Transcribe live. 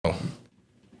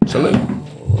Salute.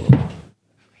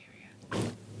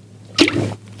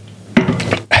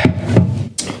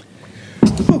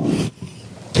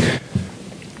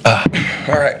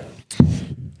 All right.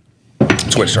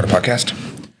 Let's wait to start a podcast.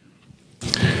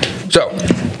 So,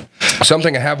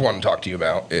 something I have wanted to talk to you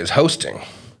about is hosting.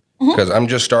 Because I'm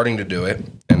just starting to do it.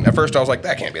 And at first I was like,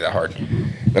 that can't be that hard.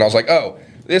 Then I was like, oh,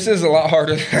 this is a lot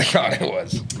harder than I thought it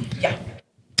was. Yeah.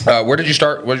 Where did you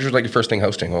start? What was your first thing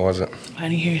hosting? What was it?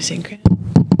 Want to hear a secret?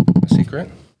 A secret?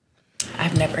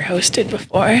 I've never hosted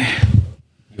before.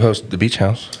 You host the beach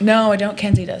house? No, I don't.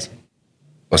 Kenzie does.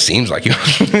 Well, it seems like you.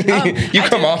 You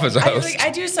come off as a host.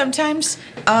 I do sometimes.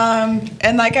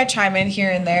 And like I chime in here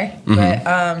and there.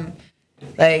 But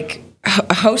like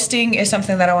hosting is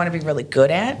something that I want to be really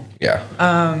good at. Yeah.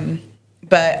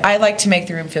 But I like to make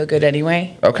the room feel good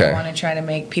anyway. Okay. I want to try to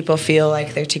make people feel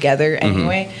like they're together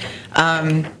anyway.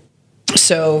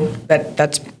 So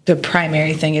that's the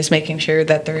primary thing, is making sure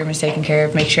that the room is taken care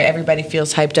of. Make sure everybody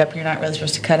feels hyped up. You're not really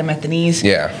supposed to cut them at the knees.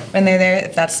 Yeah. When they're there,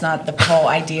 that's not the whole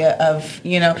idea of,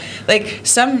 like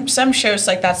some shows,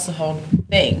 like that's the whole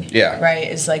thing. Yeah. Right?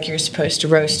 It's like you're supposed to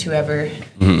roast whoever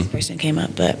this person came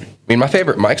up, but. I mean, my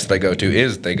favorite mics that I go to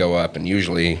is they go up and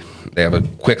usually they have a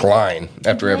quick line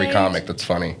after every comic that's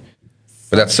funny.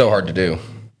 But that's so hard to do.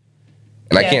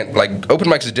 And I can't, like, open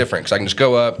mics is different because I can just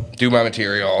go up, do my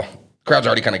material. Crowd's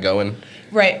already kind of going.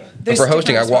 Right. But for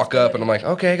hosting, I walk up and I'm like,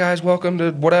 okay, guys, welcome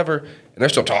to whatever. And they're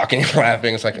still talking and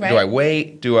laughing. It's like, do I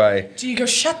wait? Do you go,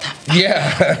 shut the fuck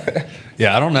Yeah.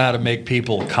 Yeah, I don't know how to make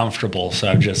people comfortable, so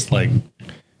I'm just like,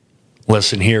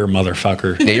 listen here,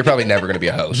 motherfucker. Yeah, you're probably never going to be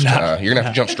a host. You're going to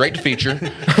have to jump straight to feature.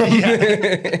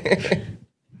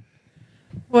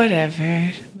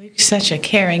 Whatever. Luke's such a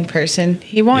caring person.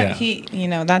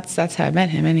 That's how I met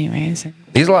him anyways.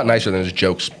 He's a lot nicer than his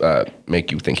jokes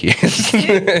make you think he is.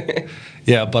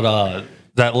 Yeah, but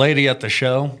that lady at the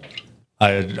show,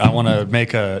 I want to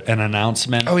make an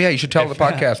announcement. Oh, yeah, you should tell the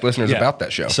podcast listeners about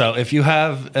that show. So if you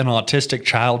have an autistic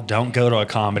child, don't go to a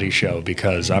comedy show,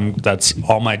 because that's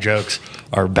all my jokes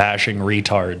are bashing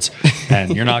retards,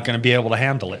 and you're not going to be able to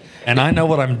handle it. And I know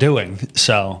what I'm doing,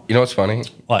 so. You know what's funny?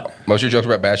 What? Most of your jokes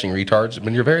are about bashing retards,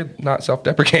 but you're very not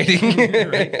self-deprecating.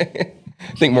 Right.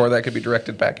 I think more of that could be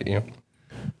directed back at you.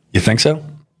 You think so?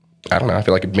 I don't know. I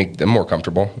feel like it'd make them more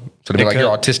comfortable. So to be like,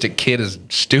 your autistic kid is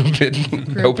stupid.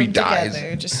 Hope he dies.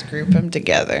 Together. Just group them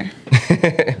together.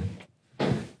 All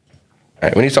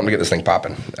right, we need something to get this thing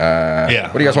popping.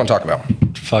 What do you guys want to talk about?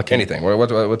 Fuck anything.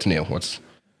 What's new?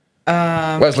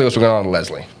 Leslie, what's going on with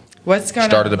Leslie? What's going on?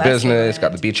 Started a business,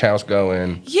 got the beach house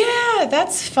going. Yeah,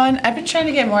 that's fun. I've been trying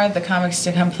to get more of the comics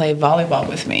to come play volleyball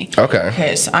with me. Okay.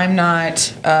 Because I'm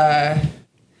not.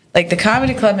 Like, the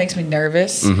comedy club makes me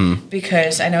nervous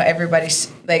because I know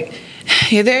everybody's, like,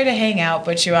 you're there to hang out,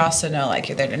 but you also know, like,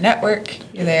 you're there to network.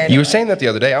 You're there to, You were saying that the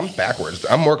other day. I'm backwards.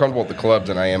 I'm more comfortable at the clubs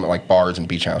than I am at, like, bars and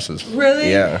beach houses.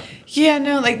 Really? Yeah. Yeah,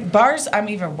 no, like, bars, I'm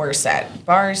even worse at.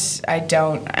 Bars, I'm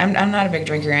not a big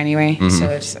drinker anyway, so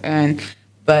it's,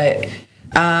 but,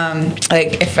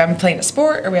 like, if I'm playing a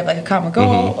sport or we have, like, a common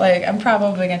goal, like, I'm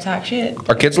probably going to talk shit.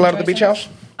 Are kids allowed at the beach house?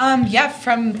 Yeah,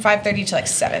 from 5:30 to like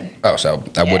 7. Oh, so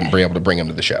I wouldn't be able to bring him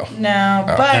to the show. No,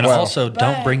 but And also,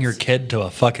 don't bring your kid to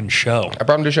a fucking show. I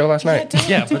brought him to a show last night.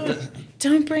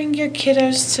 Don't bring your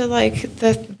kiddos to like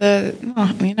the.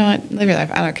 Oh, you know what? Live your life.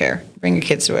 I don't care. Bring your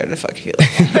kids to whatever the fuck you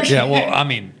like. Yeah, well, I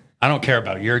mean, I don't care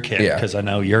about your kid because I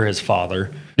know you're his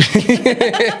father. So you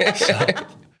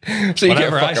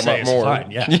whatever can't fuck I him say up more. is fine.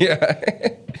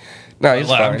 Yeah. No, he's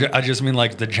fine. I just mean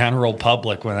like the general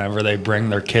public whenever they bring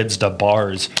their kids to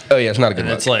bars. Oh yeah, it's not a good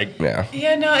look. It's like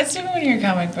Yeah, no, it's different when you're a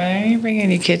comic, but you're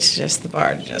bringing your kids to just the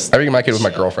bar to just. I bring my kid with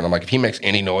my girlfriend. I'm like, if he makes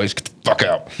any noise, get the fuck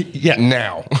out. Yeah.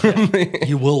 Now.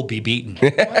 You will be beaten.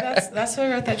 Well, that's why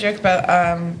I wrote that joke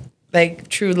about like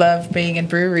true love being in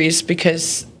breweries,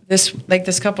 because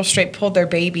this couple straight pulled their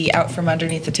baby out from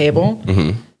underneath the table.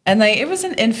 And, like, it was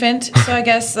an infant, so I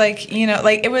guess, like,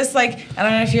 it was, like, I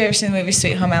don't know if you've ever seen the movie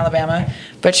Sweet Home Alabama,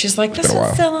 but she's like, this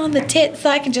one's still on the tits, so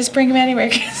I can just bring him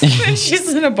anywhere.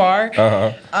 She's in a bar.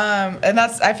 And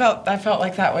I felt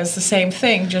like that was the same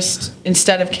thing, just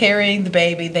instead of carrying the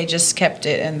baby, they just kept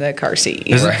it in the car seat.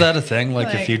 Isn't that a thing?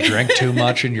 Like, if you drink too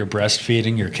much and you're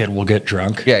breastfeeding, your kid will get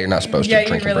drunk? Yeah, you're not supposed to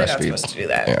drink and breastfeed. Yeah, you're really not supposed to do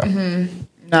that. Yeah.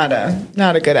 Not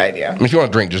a good idea. I mean, if you want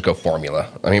to drink, just go formula.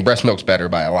 I mean, breast milk's better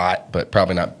by a lot, but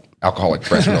probably not. Alcoholic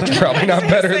breast milk's probably not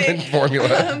better than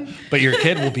formula. But your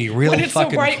kid will be really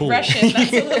fucking When it's a white cool. Russian,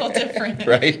 that's a little different.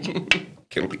 Right?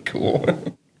 It'll be cool.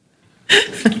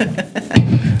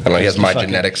 I don't know, he has my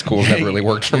genetics. School's never really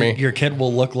worked for me. Your kid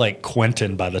will look like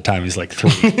Quentin by the time he's like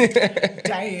 3.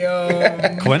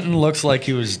 Damn. Quentin looks like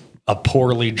he was a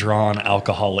poorly drawn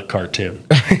alcoholic cartoon.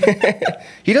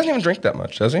 He doesn't even drink that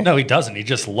much, does he? No, he doesn't. He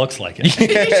just looks like it. He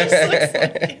just looks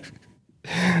like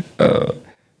it.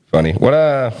 Funny. What,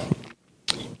 I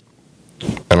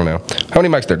don't know. How many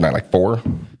mics there tonight? Like 4?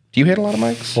 Do you hit a lot of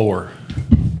mics? 4.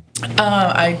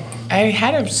 I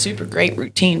had a super great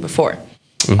routine before,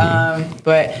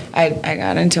 but I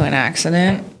got into an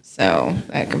accident, so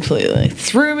that completely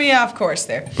threw me off course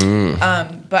there.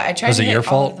 But I tried. Was to it hit your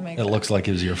all fault? of the It looks like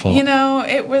it was your fault. You know,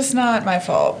 it was not my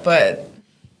fault, but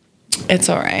it's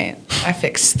all right. I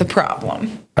fixed the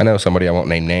problem. I know somebody, I won't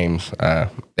name names.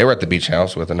 They were at the beach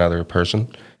house with another person,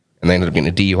 and they ended up getting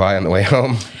a DUI on the way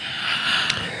home.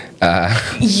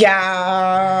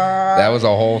 Yeah, That was a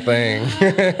whole thing.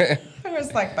 I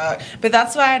was like that, but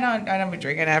that's why I don't be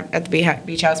drinking at the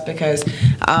beach house because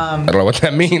I don't know what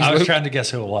that means. I was Luke. trying to guess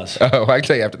who it was. Oh, I can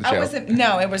tell you after the show.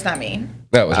 No, it was not me.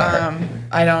 No, it was not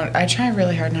her. I try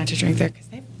really hard not to drink there because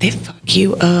they fuck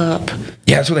you up.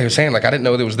 Yeah, that's what they were saying. Like, I didn't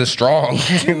know it was this strong.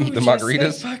 Dude, The just,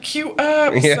 margaritas. they fuck you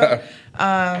up. Yeah.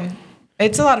 So,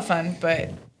 it's a lot of fun,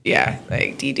 but yeah,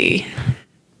 like DD.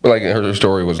 But like her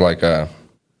story was like,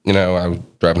 you know, I was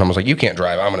driving home. I was like, you can't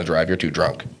drive. I'm going to drive. You're too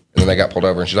drunk. And then they got pulled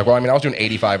over. And she's like, well, I mean, I was doing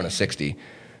 85 and a 60.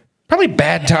 Probably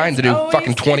bad time to do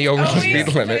fucking 20 over the speed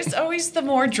limit. There's always the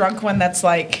more drunk one that's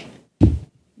like,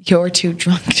 you're too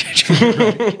drunk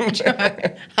to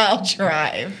drive. I'll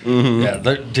drive.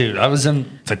 Yeah, dude, I was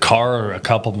in the car a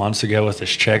couple months ago with this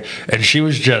chick, and she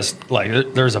was just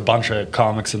like, there's a bunch of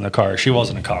comics in the car. She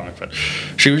wasn't a comic, but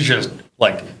she was just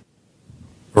like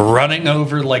running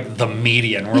over like the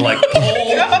median. We're like, pull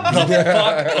the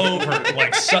fuck over.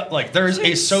 Like there's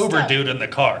a sober dude in the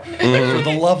car. Like, for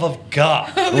the love of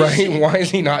God. Right? Why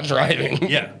is he not driving?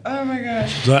 Yeah. Oh my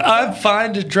gosh. So I'm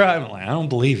fine to drive. I'm like, I don't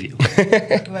believe you.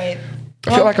 Wait.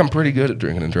 I feel like I'm pretty good at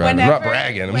drinking and driving. I'm not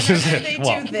bragging. I'm just Whenever they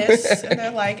Well. do this, and they're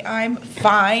like, "I'm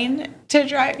fine to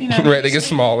drive," you know. Right, they get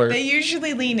smaller. They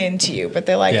usually lean into you, but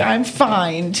they're like, Yeah. "I'm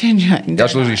fine to drive."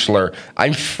 That's usually slur.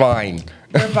 I'm fine.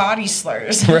 Their body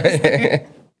slurs. Right?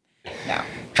 No.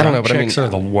 I don't know, but I mean, Chicks are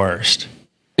the worst.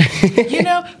 You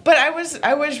know, but I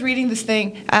was reading this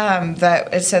thing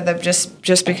that it said that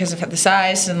just because of the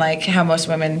size and like how most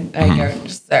women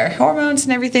just their hormones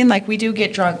and everything, like we do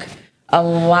get drunk a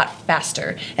lot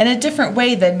faster in a different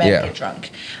way than men Yeah. get drunk.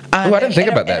 I didn't think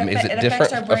about that. Is it affects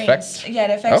different our brains. effects? Yeah,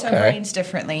 it affects our Okay. brains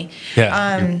differently.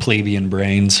 Yeah, your plebeian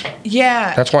brains.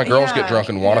 Yeah. that's why girls yeah, get drunk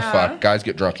and want to yeah. fuck. Guys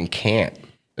get drunk and can't.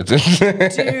 It's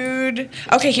Dude.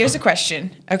 Okay, here's a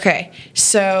question. Okay,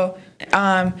 so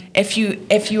if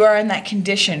you are in that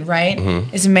condition, right?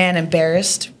 Mm-hmm. Is a man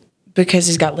embarrassed because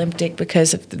he's got limp dick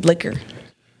because of the liquor?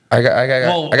 I got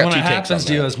Well, I got when two it takes on happens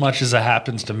to you that. as much as it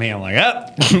happens to me, I'm like,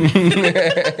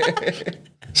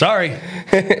 sorry.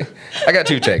 I got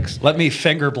two takes. Let me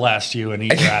finger blast you and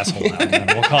eat your asshole out, and then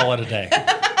we'll call it a day.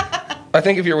 I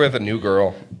think if you're with a new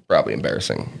girl, probably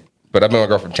embarrassing. But I've been with a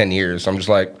girl for 10 years, so I'm just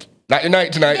like, not your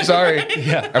night tonight, sorry.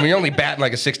 Yeah. I mean, you're only batting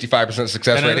like a 65%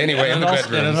 success rate anyway in the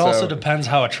bedroom. And it so. also depends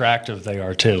how attractive they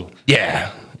are, too.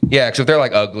 Yeah. Yeah, because if they're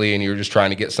like ugly and you're just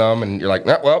trying to get some and you're like,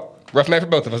 nah, well, rough night for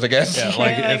both of us, I guess. Yeah, Yeah,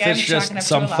 like Yeah, like if I'm it's chalking up just to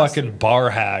some a loss. fucking bar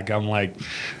hag, I'm like,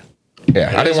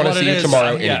 I didn't want to see you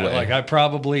tomorrow Yeah, anyway. like I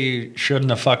probably shouldn't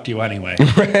have fucked you anyway.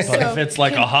 But if it's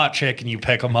like a hot chick and you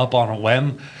pick them up on a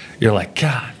whim, you're like,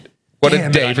 God, what damn a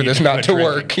it, day I for need this to not quit to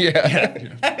drinking. work.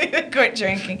 Yeah. Quit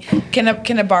drinking. Can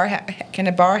a bar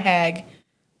hag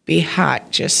be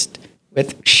hot just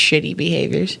with shitty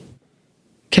behaviors?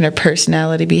 Can her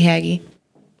personality be haggy,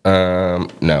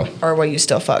 No. or will you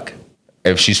still fuck?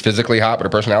 If she's physically hot but her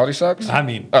personality sucks, I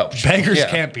mean, Oh, beggars yeah.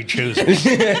 can't be choosers.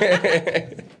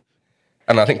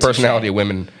 and I think personality of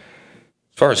women,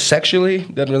 as far as sexually,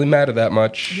 doesn't really matter that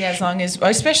much. Yeah, as long as,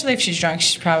 especially if she's drunk,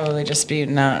 she's probably just be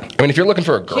not. I mean, if you're looking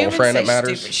for a Humans girlfriend, say that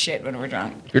matters. stupid shit when we're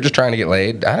drunk. If you're just trying to get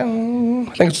laid, I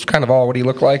think it's kind of all what do you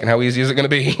look like and how easy is it going to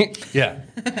be. Yeah.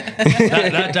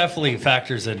 That definitely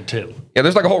factors in, too. Yeah,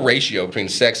 there's like a whole ratio between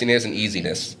sexiness and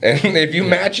easiness. And if you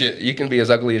match it, you can be as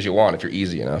ugly as you want if you're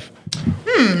easy enough.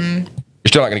 You're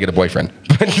still not going to get a boyfriend.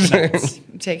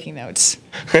 I'm taking notes.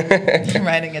 I'm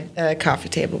writing a coffee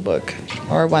table book,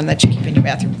 or one that you keep in your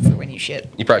bathroom for when you shit.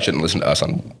 You probably shouldn't listen to us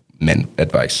on men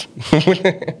advice.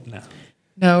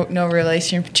 No. No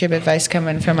relationship advice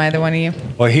coming from either one of you.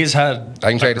 Well, he's had.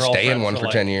 I can try a to stay in girlfriend one for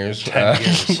like 10 years. 10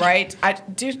 years. Right?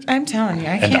 Dude, I'm telling you, I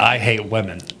And can't. I hate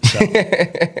women. So.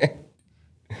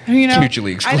 You know,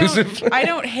 Mutually exclusive. I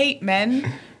don't hate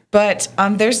men, but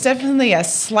there's definitely a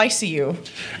slice of you.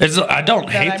 I don't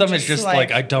That hate I'm them. It's just just like,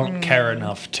 like, I don't care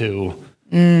enough to.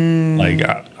 Like,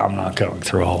 I'm not going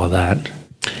through all of that.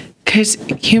 Because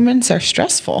humans are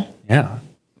stressful. Yeah.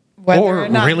 Whether Or or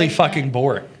not really they- fucking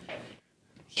boring.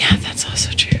 That's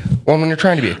also true. Well, when you're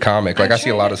trying to be a comic, like I see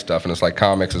a tried lot it. of stuff, and it's like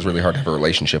comics is really hard to have a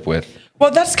relationship with.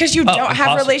 Well, that's because you don't have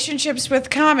impossible. relationships with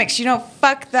comics. You don't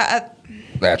fuck that.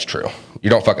 That's true. You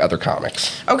don't fuck other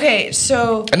comics. Okay,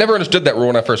 so I never understood that rule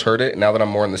when I first heard it. And now that I'm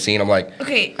more in the scene, I'm like,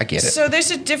 okay, I get it. So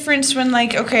there's a difference when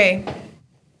like okay,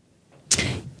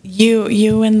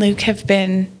 you and Luke have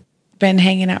been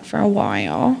hanging out for a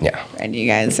while. Yeah. And you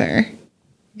guys are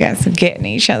getting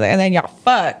each other, and then y'all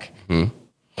fuck,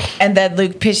 and then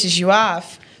Luke pisses you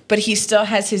off. But he still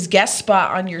has his guest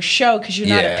spot on your show because you're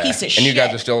not a piece of shit. And you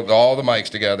guys are still all the mics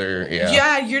together. Yeah.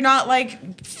 Yeah, you're not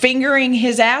like fingering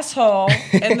his asshole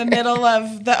in the middle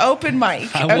of the open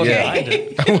mic. I wouldn't Okay. mind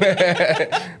it.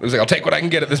 It was like, I'll take what I can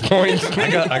get at this point.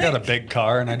 I got a big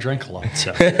car and I drink a lot,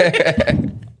 so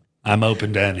I'm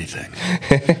open to anything.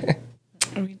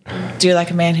 Do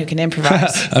like a man who can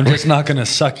improvise. I'm just not going to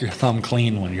suck your thumb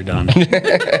clean when you're done.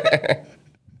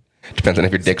 Depends on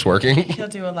if your dick's working. He'll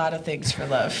do a lot of things for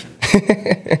love.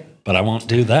 But I won't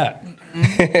do that.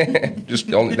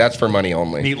 Just only that's for money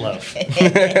only. Meatloaf.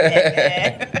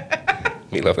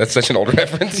 Meatloaf. That's such an old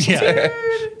reference. Yeah.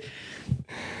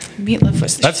 Meatloaf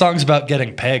was the That song's about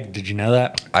getting pegged. Did you know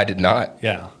that? I did not.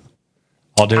 Yeah.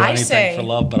 I'll do I anything say- for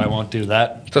love, but I won't do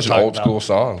that. Such an Talk old about- school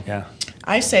song. Yeah.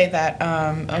 I say that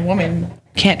a woman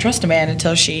can't trust a man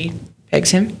until she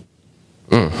pegs him.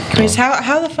 Because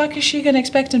how the fuck is she going to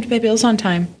expect him to pay bills on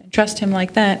time and trust him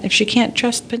like that if she can't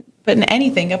trust putting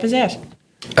anything up his ass?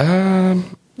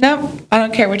 No, I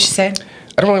don't care what you say.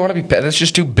 I don't really want to be pegged. That's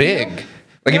just too big.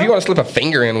 Like, if you want to slip a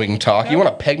finger in, we can talk. You want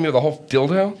to peg me with a whole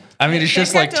dildo? I mean, it's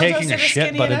just They've like got dildos taking a that are shit,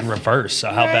 skinny but in enough. reverse. So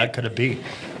how Right. bad could it be?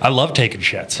 I love taking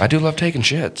shits. I do love taking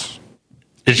shits.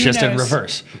 It's just in knows?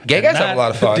 reverse. Gay And guys have a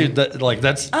lot of fun. Dude,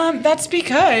 that's That's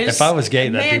because If I was gay,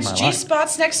 that'd be man's my G life.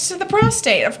 spot's next to the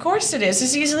prostate. Of course it is.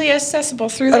 It's easily accessible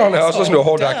through. I don't know. I was listening to a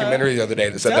whole Duh. documentary the other day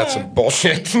that said that's Duh. some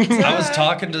bullshit. I was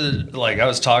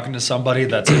talking to somebody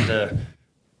that's into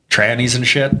trannies and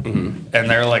shit, and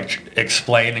they're like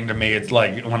explaining to me, it's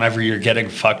like whenever you're getting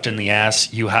fucked in the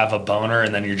ass, you have a boner,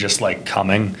 and then you're just like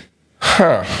coming.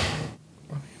 Huh.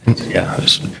 Yeah,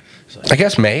 I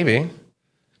guess maybe.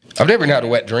 I've never had a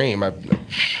wet dream.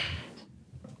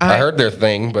 I heard their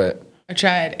thing, but I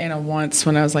tried anal once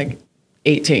when I was like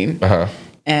 18. uh-huh.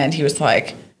 And he was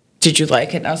like, "Did you like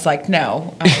it?" And I was like,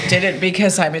 "No, I did it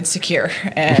because I'm insecure."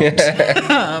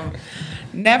 And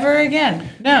never again.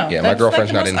 No. Yeah, my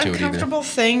girlfriend's not the most into it either. uncomfortable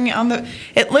thing on the.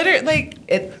 It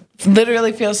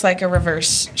literally feels like a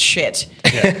reverse shit.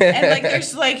 And like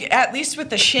there's like at least with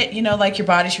the shit, you know, like your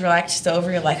body's relaxed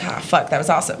over. You're like, "Ah, fuck, that was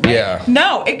awesome." Right? Yeah.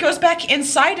 No, it goes back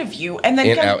inside of you and then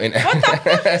In, goes, out, in, out. what the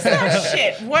fuck is that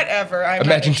shit? Whatever. I'm not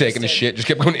Imagine taking a interested. shit, just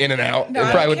kept going in and out. No, it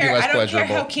I probably don't would be care. less I don't pleasurable.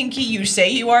 care how kinky you say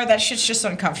you are. That shit's just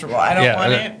uncomfortable. I don't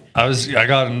want it.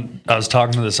 I was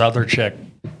talking to this other chick,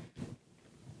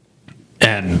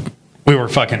 and we were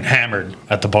fucking hammered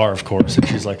at the bar, of course. And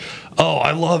she's like, "Oh,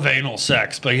 I love anal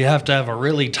sex, but you have to have a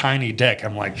really tiny dick."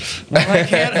 I'm like, "Well, I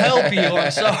can't help you.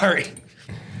 I'm sorry."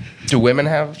 Do women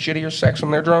have shittier sex when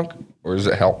they're drunk, or does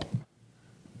it help?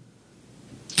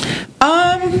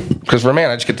 Because for a man,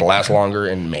 I just get to last longer,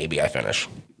 and maybe I finish.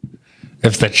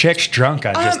 If the chick's drunk,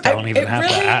 I just don't even it have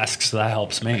to really- ask, so that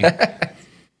helps me.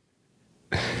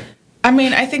 I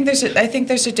mean, I think there's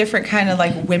a different kind of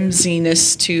like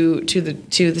whimsiness to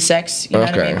the sex. You know what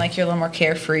I Okay. mean? Like you're a little more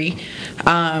carefree.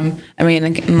 I mean,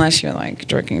 unless you're like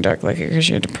drinking dark liquor because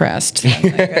you're depressed, then,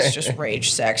 like, that's just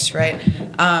rage sex, right?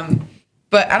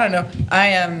 But I don't know.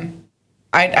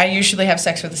 I usually have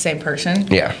sex with the same person.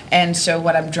 Yeah. And so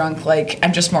when I'm drunk, like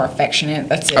I'm just more affectionate.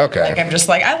 That's it. Okay. Like I'm just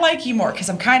like I like you more because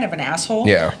I'm kind of an asshole.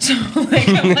 Yeah. So like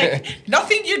I'm like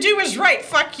nothing you do is right.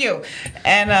 Fuck you.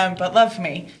 And but love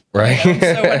me. Right. You know?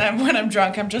 So when I'm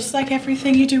drunk, I'm just like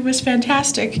everything you do was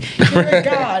fantastic. You're a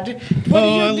god. What do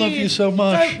Oh, you I love need? you so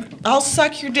much. I'll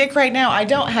suck your dick right now. I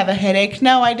don't have a headache.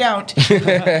 No, I don't. You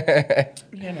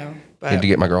know. But Need to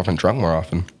get my girlfriend drunk more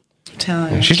often. I'm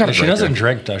telling you. She's not a She drinker. doesn't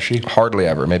drink, does she? Hardly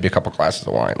ever. Maybe a couple glasses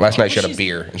of wine. Last night she had a she's-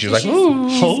 beer, and she was like, She's, "Ooh,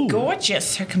 she's Oh.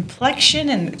 gorgeous. Her complexion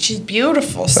and she's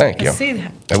beautiful. So thank I you." see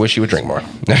that. I wish you would drink more.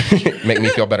 Make me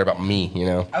feel better about me, you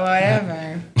know. Oh,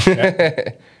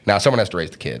 whatever. Now someone has to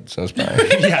raise the kids, so it's fine.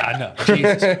 Yeah, I know.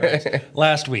 Jesus Christ.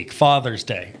 Last week, Father's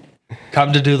Day.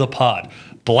 Come to do the pod.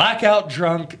 Blackout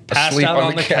drunk, passed Asleep out on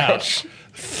on the the couch.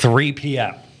 3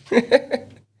 p.m.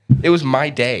 It was my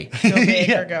day. Go big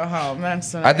or go home.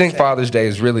 That's what I think say. Father's Day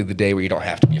is really the day where you don't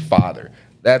have to be a father.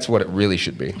 That's what it really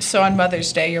should be. So on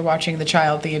Mother's Day, you're watching the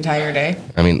child the entire day.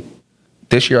 I mean,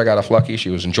 this year I got off lucky. She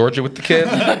was in Georgia with the kid.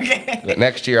 Okay. But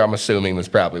next year, I'm assuming that's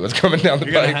probably what's coming down the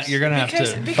pipes. You're gonna have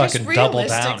Because, to because fucking double down.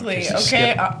 realistically, 'cause you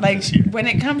okay, skipped like this year. when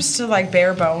it comes to like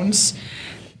bare bones,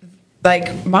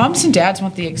 like moms and dads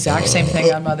want the exact same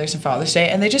thing on Mother's and Father's Day,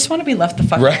 and they just want to be left the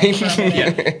fuck alone. For a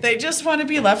minute. They just want to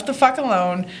be left the fuck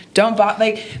alone. Don't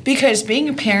because being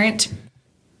a parent,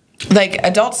 like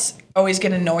adults always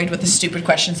get annoyed with the stupid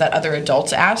questions that other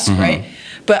adults ask, right?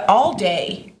 But all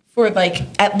day for like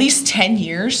at least 10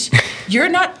 years, you're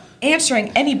not answering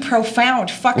any profound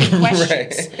fucking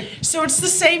questions. So it's the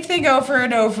same thing over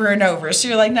and over and over. So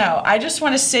you're like, no, I just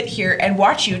want to sit here and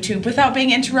watch YouTube without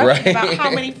being interrupted about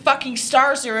how many fucking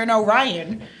stars are in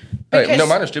Orion. No,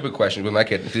 mine are stupid questions with my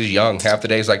kid. He's young. Half the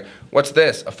day he's like, what's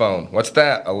this? A phone. What's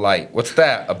that? A light. What's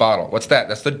that? A bottle. What's that?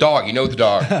 That's the dog. You know the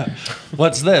dog.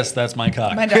 What's this? That's my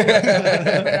cock. My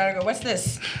daughter go, what's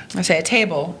this? I say, a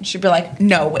table. She'd be like,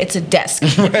 no, it's a desk.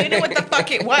 If you knew what the fuck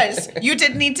it was, you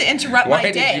didn't need to interrupt Why my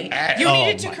did day. you ask? You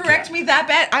needed to correct me that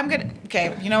bad. I'm going to,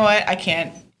 okay, you know what? I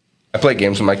can't. I play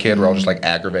games with my kid where I'll just like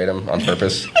aggravate him on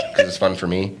purpose because it's fun for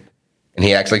me. And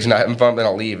he acts like he's not having fun, then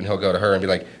I'll leave and he'll go to her and be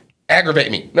like,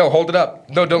 aggravate me. No, hold it up.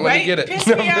 No, don't let me get it. Piss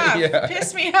me off. Yeah.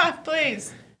 Piss me off,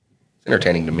 please. It's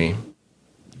entertaining to me.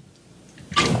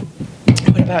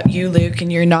 What about you, Luke, and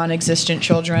your non-existent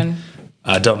children?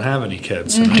 I don't have any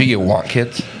kids. Do you want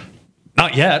kids?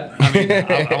 Not yet. I mean,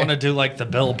 I want to do like the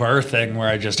Bill Burr thing where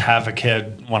I just have a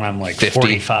kid when I'm like 50.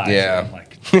 45. Yeah.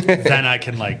 Like, then I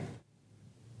can like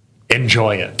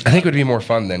enjoy it. I think it would be more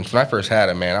fun then. 'Cause when I first had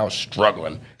him, man, I was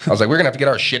struggling. I was like, we're going to have to get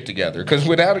our shit together. Because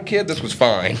without a kid, this was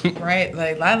fine. Right.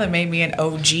 Like, Lila made me an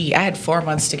OG. I had 4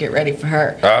 months to get ready for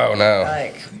her. Oh, no.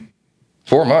 Like,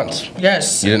 4 months.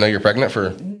 yes. You didn't know you were pregnant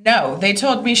for... No, they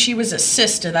told me she was a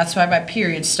cyst, and that's why my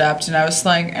period stopped. And I was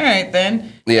like, all right,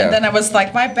 then. Yeah. And then I was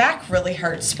like, my back really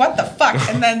hurts. What the fuck?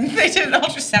 And then they did an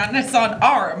ultrasound, and I saw an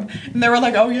arm. And they were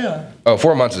like, oh, yeah. Oh,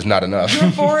 4 months is not enough.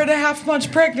 You're 4.5 months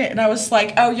pregnant. And I was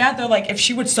like, oh, yeah. They're like, if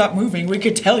she would stop moving, we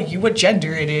could tell you what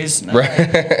gender it is. And I'm like,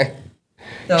 Right. they're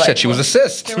Said like, she was a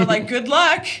cyst. They were like, good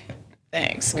luck.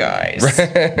 Thanks, guys.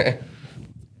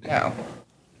 No.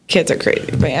 Kids are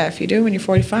crazy. But yeah, if you do when you're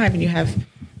 45 and you have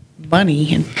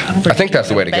money and I think that's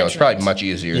the way to go. It's probably much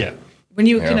easier. Yeah. when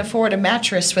you can afford a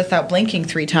mattress without blinking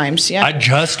 3 times. Yeah. I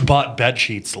just bought bed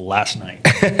sheets last night.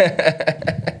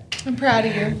 I'm proud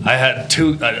of you. I had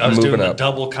two. I was Moving doing a up.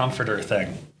 double comforter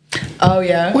thing. Oh,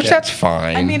 yeah. Which that's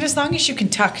fine. I mean, as long as you can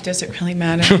tuck, does it really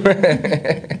matter?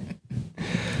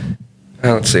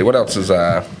 Let's see. What else is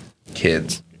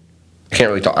kids? I can't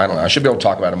really talk. I don't know. I should be able to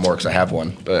talk about it more because I have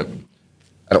one, but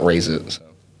I don't raise it. So.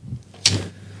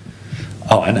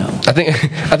 Oh, I know. I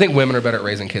think women are better at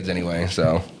raising kids anyway.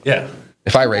 So Yeah.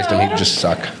 if I raised him, he'd just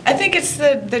suck. I think it's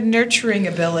the nurturing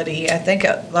ability. I think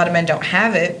a lot of men don't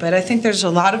have it, but I think there's a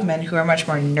lot of men who are much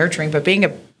more nurturing. But being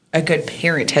a good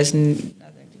parent has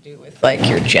nothing to do with like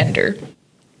your gender.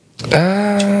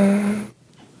 I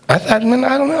mean,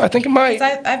 I don't know. I think it might.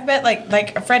 I've met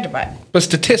like a friend of mine. But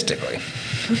statistically,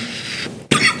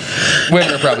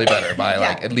 women are probably better by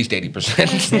like at least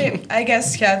 80%. I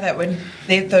guess that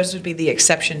those would be the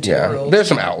exception to the Yeah, rules. there's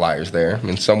some outliers there. I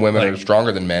mean, some women are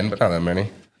stronger than men, but not that many.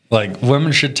 Like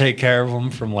women should take care of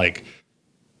them from like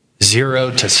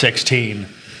 0 to 16,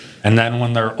 and then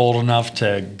when they're old enough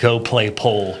to go play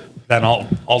pool, then I'll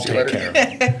take care of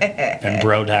them and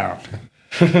bro down.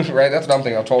 Right? That's what I'm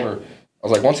thinking. I told her, I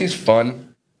was like, once he's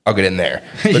fun, I'll get in there.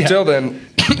 But until then,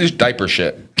 just diaper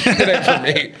shit. It ain't for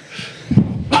me.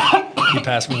 You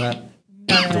pass me that?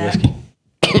 The whiskey.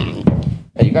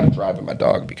 Hey, you gotta drive with my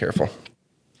dog. Be careful.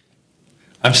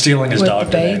 I'm stealing his With dog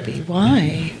the today baby.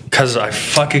 Why? because I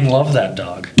fucking love that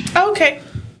dog. Oh, okay.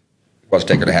 Let's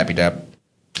take her to Happy Dap.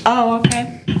 Oh,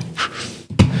 okay.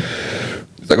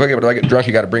 He's like, okay, but if I get drunk,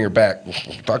 you gotta bring her back.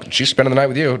 Fuck, she's spending the night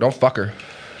with you. Don't fuck her.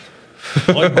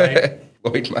 Lloyd might.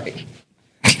 Lloyd might.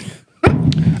 I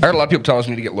heard a lot of people telling us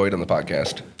we need to get Lloyd on the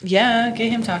podcast. Yeah,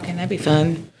 get him talking. That'd be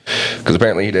fun. Because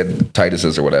apparently he did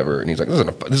Titus's or whatever, and he's like,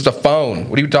 this is a phone.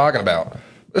 What are you talking about?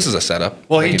 This is a setup.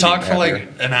 Well, Make he it talked for happier. like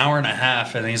an hour and a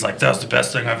half, and he's like, "That was the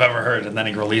best thing I've ever heard." And then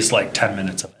he released like 10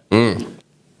 minutes of it.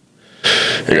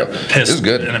 Here you go. Pissed, This is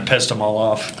good. and it pissed them all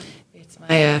off. It's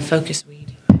my focus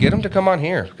weed. Get him to come on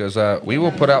here, because we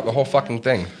will put out the whole fucking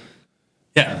thing.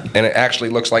 Yeah. And it actually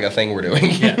looks like a thing we're doing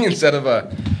instead of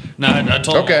a... No, I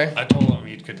told Okay. him. I told him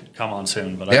he could come on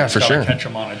soon, but I Yeah, just for gotta sure. catch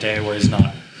him on a day where he's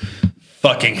not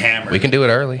fucking hammered. We can do it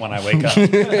early. when I wake up.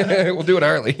 We'll do it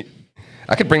early.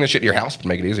 I could bring this shit to your house to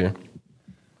make it easier.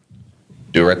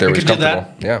 Do it right there We where he's could do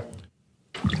comfortable. Yeah.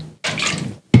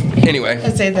 Anyway.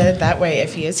 I'd say that way,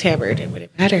 if he is hammered, it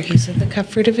wouldn't matter. He's in the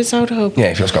comfort of his own home. Yeah,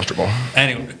 he feels comfortable.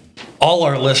 Anyway, all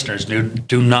our listeners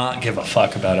do not give a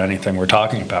fuck about anything we're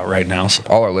talking about right now. So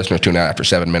All our listeners tune out after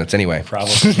 7 minutes anyway.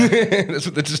 probably That's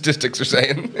what the statistics are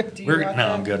saying. Do you we're want no,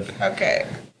 that? I'm good. Okay.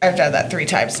 I've done that 3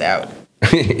 times now.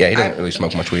 Yeah, he doesn't really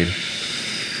smoke much weed.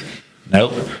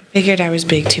 Nope. Figured I was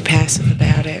being too passive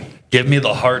about it. Give me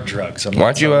the hard drugs.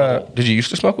 Why'd you, did you used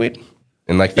to smoke weed?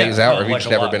 And like phase out, or have you just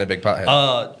never been a big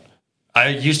pothead? I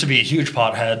used to be a huge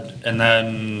pothead, and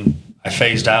then I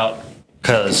phased out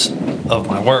because of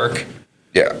my work.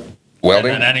 Yeah. And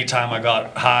Welding? then anytime I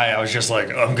got high, I was just like,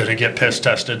 I'm going to get piss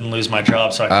tested and lose my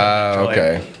job, so I couldn't enjoy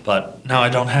okay. it. But no, I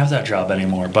don't have that job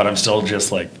anymore, but I'm still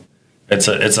just like, it's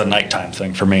a nighttime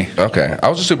thing for me. Okay. I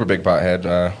was a super big pothead,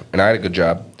 and I had a good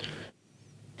job.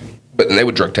 But they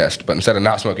would drug test. But instead of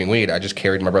not smoking weed, I just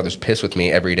carried my brother's piss with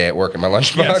me every day at work in my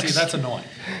lunchbox. Yeah, see, that's annoying.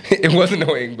 It was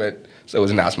annoying, but so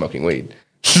was not smoking weed.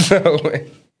 So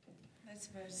I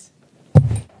suppose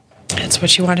that's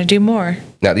what you want to do more.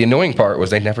 now the annoying part was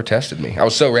they never tested me. I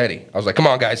was so ready. I was like, "Come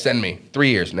on, guys, send me." 3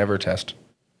 years, never a test.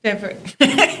 Never.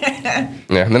 Yeah,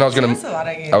 and then I was gonna That's a lot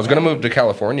of games. I was gonna move to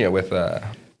California with.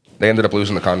 They ended up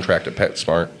losing the contract at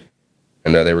PetSmart,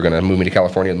 and they were gonna move me to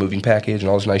California with a moving package and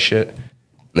all this nice shit.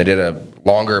 And they did a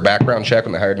longer background check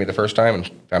when they hired me the first time, and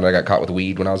found out I got caught with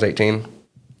weed when I was 18. And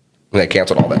they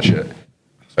canceled all that shit. So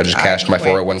I just cashed my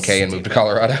 401k and moved to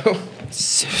Colorado.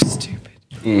 So stupid.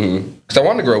 Because I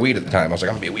wanted to grow weed at the time. I was like,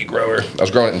 I'm gonna be a weed grower. I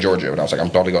was growing it in Georgia, but I was like, I'm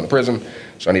probably going to prison,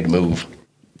 so I need to move.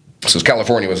 So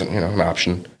California wasn't, an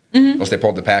option. Once they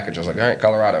pulled the package, I was like, all right,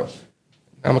 Colorado.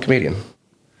 I'm a comedian.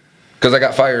 Because I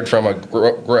got fired from a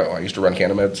grow. I used to run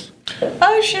Canameds.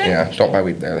 Oh shit. Yeah, don't buy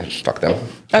weed there. Fuck them.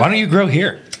 Why don't you grow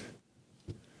here?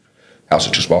 House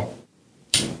is too small.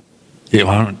 Yeah,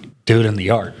 why don't do it in the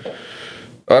yard?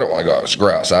 I don't want to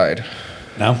grow outside.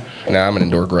 No? Nah, I'm an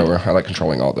indoor grower. I like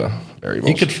controlling all the variables.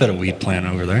 You could fit a weed plant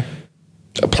over there.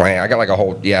 A plant. I got like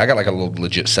a little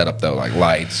legit setup though, like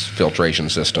lights, filtration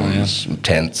systems,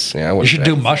 tents. Yeah, I You wouldn't should say.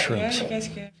 do I mushrooms. guess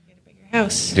you have to get a bigger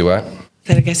house. Do what?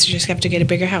 Then I guess you just have to get a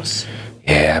bigger house.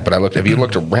 Yeah, but have you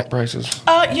looked at rent prices?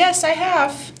 Yes, I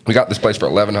have. We got this place for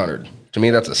 $1,100. To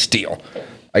me, that's a steal.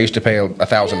 I used to pay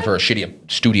 $1,000 for a shitty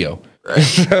studio.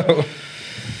 So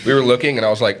we were looking, and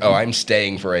I was like, "Oh, I'm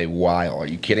staying for a while." Are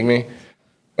you kidding me?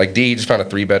 Like D just found a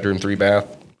 3-bedroom, 3-bath,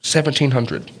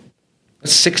 $1,700.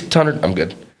 That's $600. I'm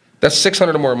good. That's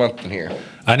 $600 or more a month than here.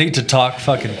 I need to talk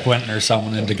fucking Quentin or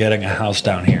someone into getting a house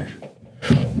down here.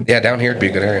 Yeah, down here would be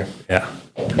a good area. Yeah.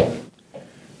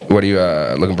 What are you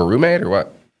looking for, a roommate or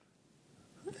what?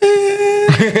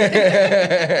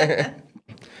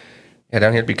 Yeah,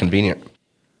 down here'd be convenient.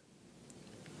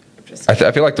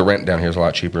 I feel like the rent down here is a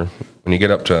lot cheaper when you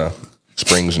get up to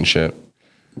Springs and shit.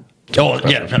 Oh,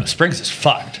 yeah. No, Springs is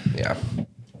fucked. Yeah,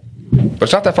 but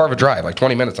it's not that far of a drive. Like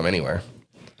 20 minutes, I'm anywhere.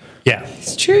 Yeah.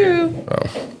 It's true.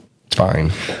 Oh, it's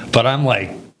fine. But I'm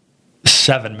like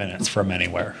 7 minutes from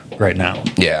anywhere right now.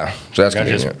 Yeah, so that's I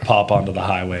convenient. just pop onto the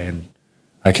highway and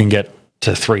I can get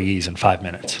to 3E's in 5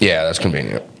 minutes. Yeah, that's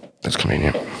convenient. That's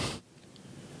convenient.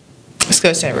 This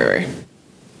goes everywhere.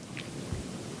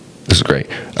 This is great.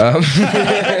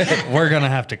 We're going to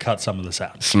have to cut some of this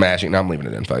out. Smashing. No, I'm leaving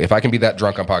it in. If I can be that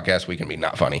drunk on podcast, we can be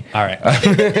not funny. All right.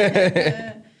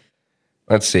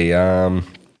 Let's see. It's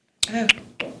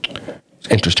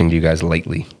interesting to you guys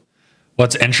lately.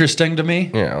 What's interesting to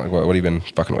me? Yeah, like what have you been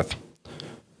fucking with?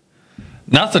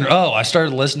 Nothing. Oh, I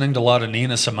started listening to a lot of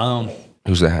Nina Simone.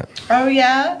 Who's that? Oh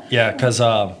yeah. Yeah, because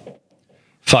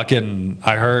fucking,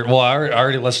 I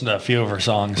already listened to a few of her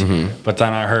songs, but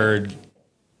then I heard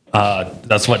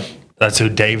that's who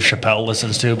Dave Chappelle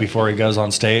listens to before he goes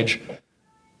on stage.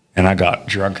 And I got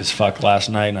drunk as fuck last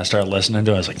night and I started listening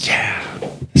to it. I was like, yeah,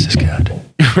 this is good.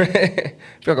 I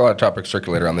feel like a lot of topics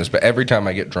circulate around this, but every time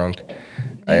I get drunk,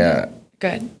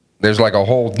 Good. there's like a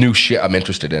whole new shit I'm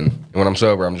interested in. And when I'm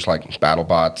sober, I'm just like battle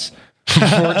bots,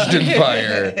 Forged in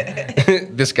Fire,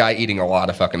 this guy eating a lot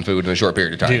of fucking food in a short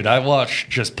period of time. Dude, I watch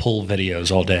just pool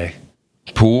videos all day.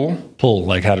 Pool? Pool,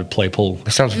 like how to play pool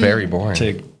That sounds very boring.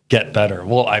 to get better.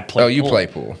 Well, I play Oh, you pool. play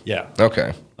pool? Yeah.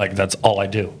 Okay. Like that's all I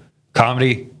do.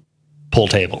 Comedy, pool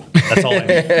table. That's all I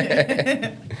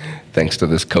do. Thanks to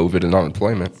this COVID and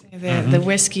unemployment. The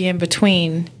whiskey in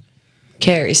between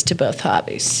carries to both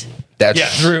hobbies. That's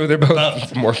Yes. true. They're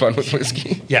both more fun with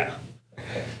whiskey. Yeah.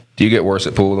 Do you get worse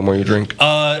at pool the more you drink?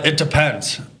 It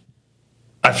depends.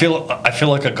 I feel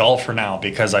like a golfer now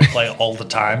because I play all the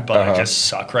time, but I just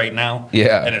suck right now.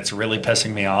 Yeah. And it's really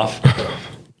pissing me off.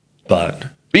 But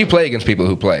You play against people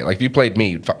who play. Like if you played me,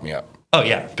 you'd fuck me up. oh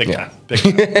yeah, big Yeah. time.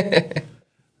 Big time.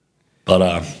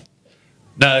 But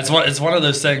no, it's one of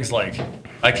those things like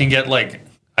I can get like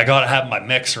I gotta have my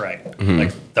mix right.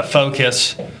 Like the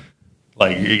focus,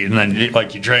 like and then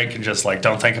you drink and just like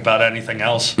don't think about anything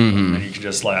else. And you can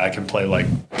just like I can play like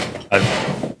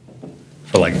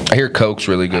for like I hear Coke's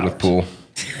really good with pool.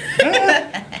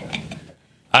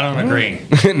 I don't agree.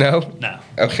 No? No.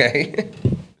 Okay.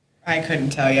 I couldn't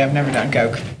tell you. I've never done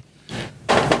coke.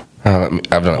 I've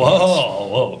done it.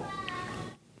 Whoa.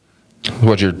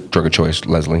 What's your drug of choice,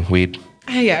 Leslie? Weed?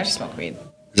 Yeah, I just smoke weed.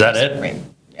 Is that it? Weed.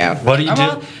 Yeah. What do you do?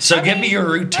 Well, So I give me mean, your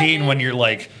routine when you're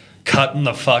like cutting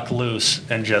the fuck loose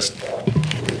and just.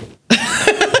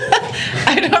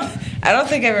 I don't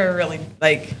think I've ever really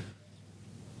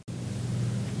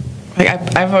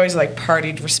I've always like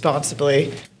partied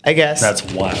responsibly, I guess. That's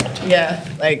wild. yeah,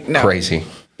 like no. Crazy.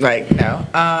 Like no.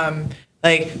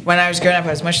 Like when I was growing up,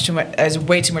 I was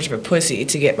way too much of a pussy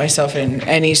to get myself in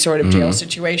any sort of jail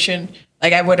situation.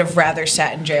 Like I would have rather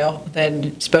sat in jail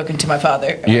than spoken to my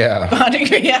father. about Yeah. bonding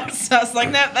me out. So I was like,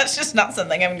 no, that's just not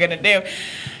something I'm gonna do.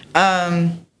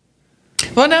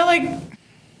 Well, no, like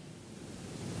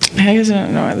I guess I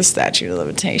don't know what the statute of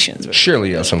limitations. Would Surely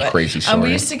you have some but, crazy we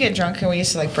story. used to get drunk and we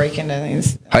used to like break into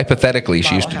things. Hypothetically,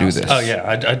 she used to do Model this. Oh yeah,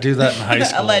 I do that in high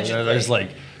school. Allegedly. There's like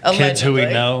kids who we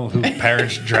Allegedly. know who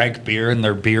parents drank beer and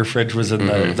their beer fridge was in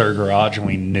their garage, and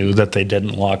we knew that they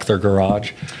didn't lock their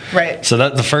garage. Right. So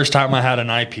that the first time I had an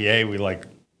IPA, we like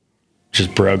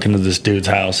just broke into this dude's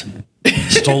house and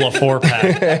stole a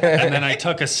 4-pack, and then I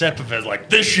took a sip of it, like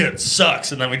this shit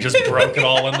sucks, and then we just broke it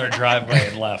all in their driveway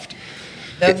and left.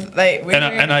 That's, like,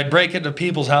 And I'd break into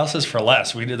people's houses for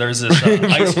less. There's this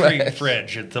ice cream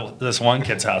fridge at this one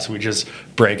kid's house. We just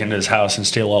break into his house and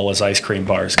steal all his ice cream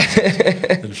bars. 'Cause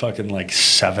it's in fucking like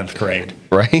 7th grade.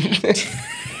 Right?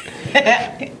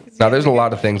 Now, there's a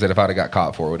lot of things that if I'd have got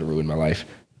caught for would have ruined my life.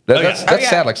 That's Oh, yeah.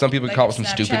 sad. Like some people get Like caught with some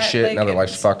stupid Snapchat, shit, like, now their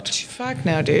life's it's- fucked. Fuck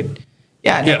no, dude.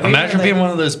 Yeah. No, Yeah, imagine like, being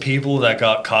one of those people that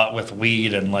got caught with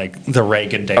weed in like the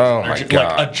Reagan days. Oh, They're my just,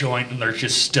 God. Like a joint, and they're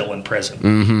just still in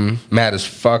prison. Mad as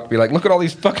fuck. Be like, look at all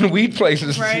these fucking weed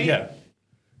places. Right. Yeah.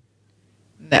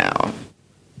 No.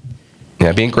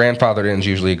 Yeah, being grandfathered in is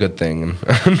usually a good thing,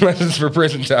 unless it's for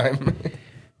prison time.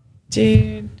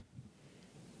 Dude.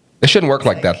 It shouldn't work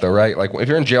like that, though, right? Like, if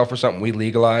you're in jail for something we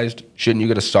legalized, shouldn't you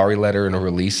get a sorry letter and a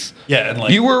release? Yeah, and like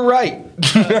You were right.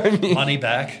 I mean, money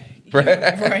back.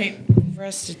 Right.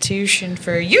 Restitution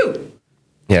for you.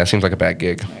 yeah, it seems like a bad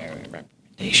gig.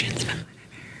 Recommendations.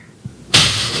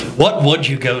 What would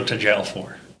you go to jail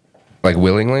for? Like,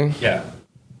 willingly? Yeah.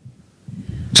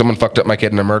 Someone fucked up my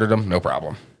kid and I murdered him? No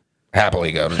problem.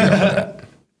 Happily go to jail for that.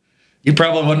 You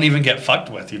probably wouldn't even get fucked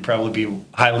with. You'd probably be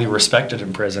highly respected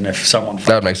in prison if someone.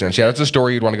 That would make sense. Yeah, that's a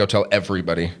story you'd want to go tell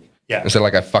everybody. Yeah. Instead of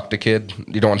like, I fucked a kid,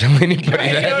 you don't want to tell anybody Right,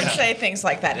 you that. don't say things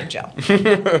like that in jail.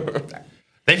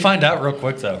 They find out real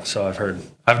quick though, so I've heard.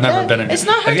 I've never been in. It's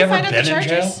not Have hard you to ever find out the been in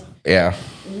jail? charges. Yeah.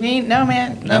 Me? No,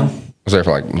 man. No. I was there for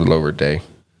like a little over a day.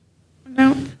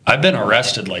 No. I've been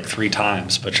arrested like 3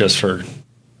 times, but just for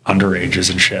underages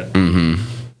and shit. Mm-hmm.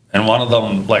 And one of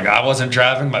them, like I wasn't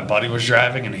driving, my buddy was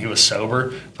driving, and he was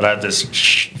sober. But I had this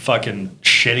fucking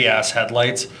shitty ass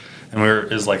headlights, and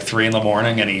it was like 3 a.m,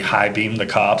 and he high beamed the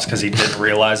cops because he didn't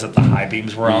realize that the high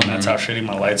beams were on. That's how shitty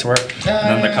my lights were. And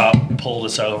then the cop pulled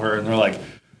us over, and they're like,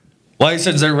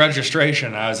 license and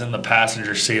registration. I was in the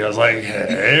passenger seat. I was like,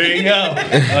 here you go.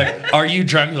 Like, are you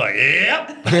drunk? He's like,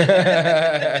 yep.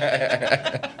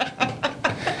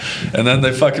 And then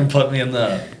they fucking put me in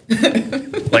the,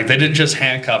 like they didn't just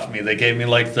handcuff me. They gave me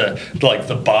like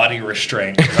the body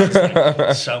restraint. 'Cause I was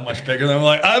like so much bigger. They're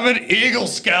like, I'm an Eagle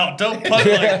Scout. Don't put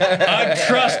like, I'm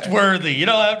trustworthy. You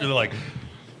don't have to. They're like,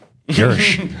 you're I'm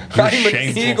an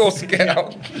shameful. Eagle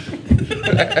Scout.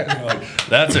 Like,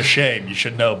 that's a shame. You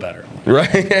should know better.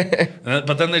 Right?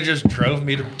 But then they just drove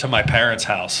me to my parents'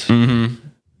 house and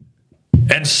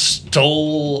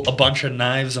stole a bunch of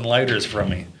knives and lighters from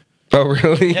me. Oh,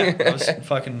 really? Yeah, I was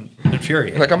fucking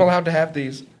infuriated. Like, I'm allowed to have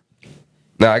these.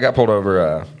 No, I got pulled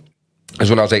over. It was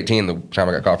when I was 18, the time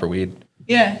I got caught for weed.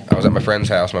 Yeah. I was at my friend's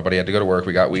house. My buddy had to go to work.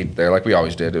 We got weed there like we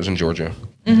always did. It was in Georgia.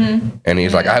 And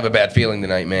he's like, I have a bad feeling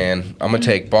tonight, man. I'm going to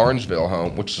take Barnesville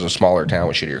home, which is a smaller town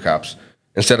with shittier cops,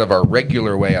 instead of our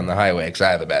regular way on the highway because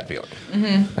I have a bad feeling.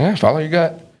 Yeah, follow your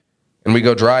gut. And we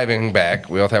go driving back.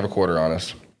 We both have a quarter on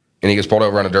us. And he gets pulled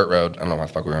over on a dirt road. I don't know why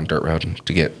the fuck we were on a dirt road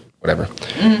to get whatever.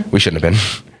 We shouldn't have been.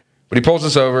 But he pulls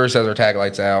us over, says our tag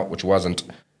light's out, which wasn't.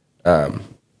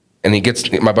 And he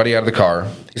gets my buddy out of the car.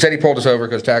 He said he pulled us over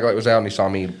because tag light was out and he saw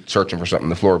me searching for something in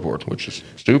the floorboard, which is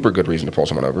super good reason to pull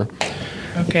someone over.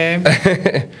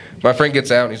 Okay. My friend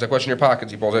gets out and he's like, what's in your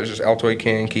pockets? He pulls out, it's just Altoid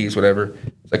can, keys, whatever.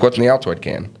 He's like, what's in the Altoid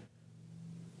can?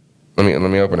 Let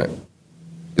me open it.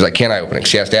 He's like, can I open it?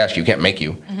 She has to ask you, can't make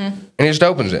you. And he just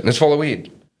opens it and it's full of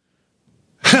weed.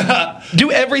 Do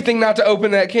everything not to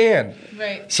open that can.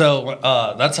 Right. So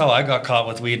that's how I got caught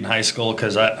with weed in high school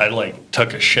because I like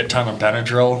took a shit ton of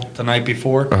Benadryl the night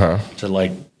before to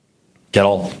like get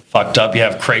all fucked up. You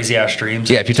have crazy ass dreams.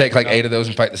 Yeah, if you take like 8 of those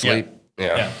and fight the sleep.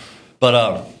 Yeah. Yeah.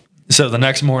 But so the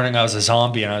next morning I was a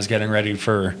zombie and I was getting ready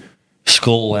for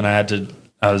school and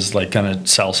I was like gonna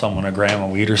sell someone a gram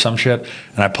of weed or some shit,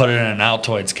 and I put it in an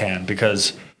Altoids can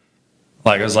because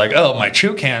like I was like, oh, my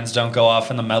chew cans don't go off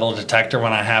in the metal detector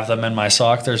when I have them in my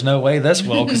sock. There's no way this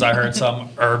will, because I heard some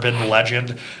urban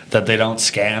legend that they don't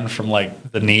scan from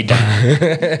like the knee down.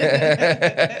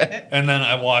 And then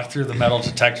I walked through the metal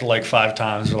detector like 5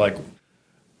 times. They're like,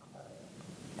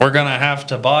 we're gonna have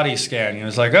to body scan you.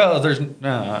 It's like, oh, there's you're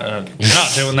not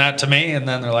doing that to me. And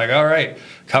then they're like, all right,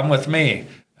 come with me.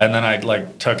 And then I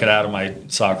like took it out of my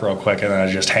sock real quick, and then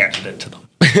I just handed it to them.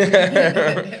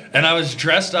 And I was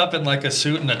dressed up in like a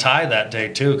suit and a tie that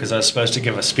day too, because I was supposed to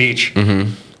give a speech.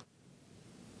 Mm-hmm.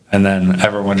 And then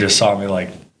everyone just saw me like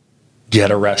get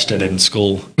arrested in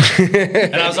school.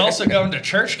 And I was also going to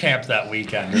church camp that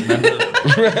weekend. And then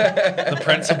the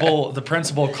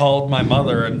principal called my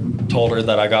mother and told her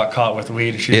that I got caught with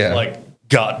weed. She like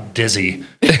got dizzy.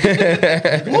 What?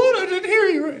 I didn't hear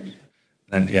you right.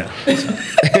 And yeah, so.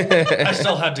 I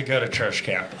still had to go to church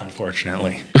camp,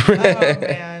 unfortunately. Oh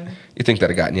man. You think that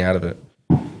had gotten you out of it,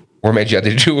 or made you have to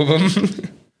do 2 of them?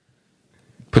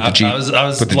 I was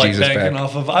like banking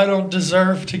off of I don't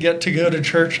deserve to get to go to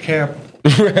church camp.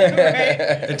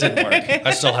 It didn't work.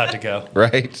 I still had to go.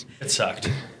 Right. It sucked.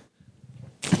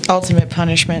 Ultimate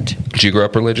punishment. Did you grow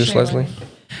up religious, Leslie?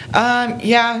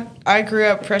 Yeah, I grew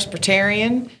up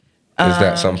Presbyterian. Is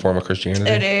that some form of Christianity?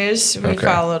 It is. We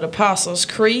followed Apostles'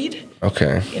 Creed.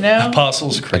 Okay. You know?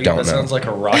 Apostles' Creed. That sounds like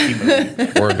a Rocky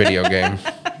movie. Or a video game.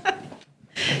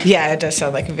 Yeah, it does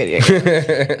sound like a video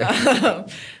game.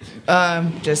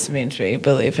 Just means we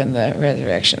believe in the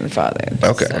resurrection of the Father,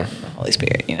 okay, Son, the Holy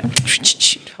Spirit, you know.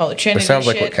 Holy Trinity. It sounds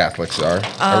like shit. what Catholics are.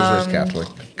 I was raised Catholic,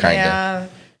 kind of. Yeah.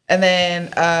 And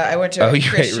then I went to a you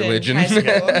Christian hate religion. high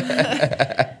school.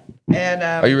 And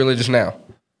are you religious now?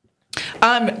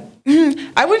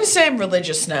 I wouldn't say I'm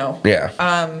religious, no. Yeah.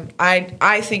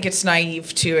 I think it's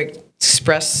naive to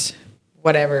express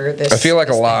whatever this. I feel like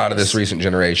a lot of this recent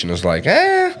generation is like,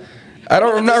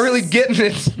 I'm not really getting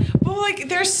it. Well, like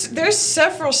there's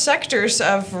several sectors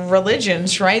of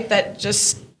religions, right? That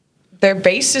just their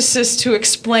basis is to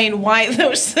explain why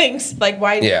those things, like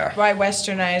why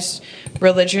westernized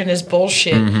religion is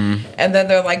bullshit, and then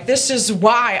they're like, this is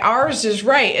why ours is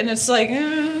right, and it's like,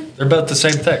 they're both the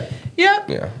same thing. Yeah.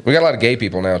 Yeah, we got a lot of gay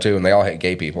people now too, and they all hate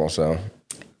gay people, so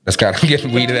that's kind of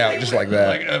getting weeded out just like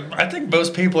that. Like, I think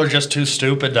most people are just too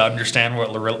stupid to understand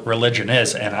what religion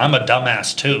is, and I'm a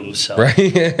dumbass too. So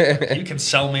you can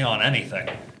sell me on anything.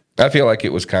 I feel like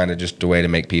it was kind of just a way to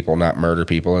make people not murder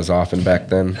people as often back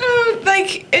then.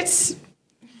 Like it's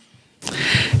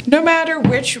no matter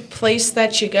which place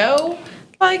that you go.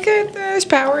 Like there's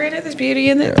power in it, there's beauty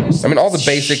in it. I mean, all the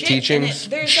basic teachings,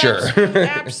 there's sure.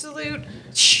 absolute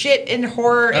shit and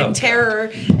horror and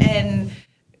terror and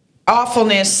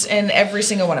awfulness in every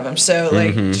single one of them. So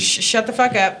like, shut the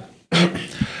fuck up.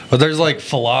 But there's like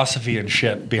philosophy and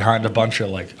shit behind a bunch of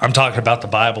like, I'm talking about the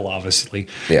Bible, obviously,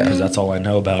 because that's all I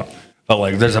know about. But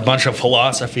like, there's a bunch of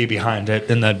philosophy behind it,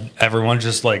 and then everyone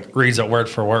just like reads it word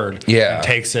for word, and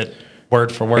takes it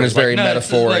word for word. And it's very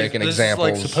metaphoric and examples.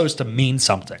 This is like supposed to mean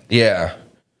something. Yeah,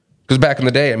 because back in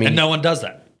the day, I mean, and no one does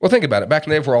that. Well, think about it. Back in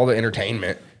the day, for all the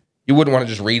entertainment, you wouldn't want to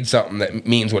just read something that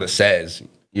means what it says.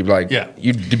 You'd be like,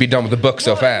 you'd be done with the book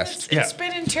so fast. It's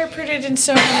been interpreted in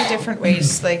so many different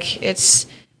ways. Like it's,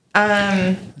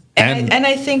 and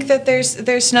I think that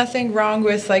there's nothing wrong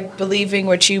with like believing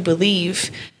what you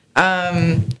believe.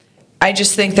 I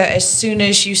just think that as soon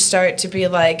as you start to be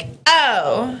like,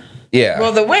 oh,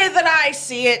 well, the way that I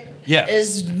see it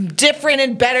is different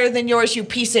and better than yours, you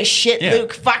piece of shit,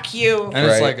 Luke. Fuck you. And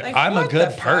it's like I'm a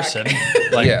good person,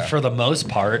 like for the most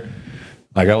part.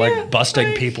 Like I like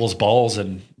busting people's balls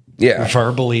and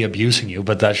verbally abusing you,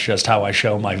 but that's just how I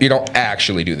show my. You don't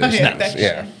actually do those things.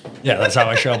 Yeah, that's how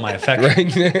I show my affection.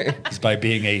 Is by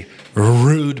being a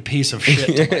rude piece of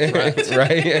shit to my friends.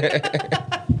 Right.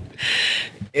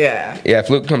 Yeah. Yeah, if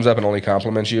Luke comes up and only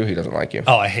compliments you, he doesn't like you.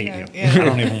 Oh, I hate you. I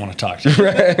don't even want to talk to you.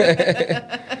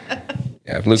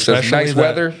 Yeah, if Luke says nice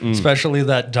weather. Especially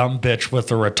that dumb bitch with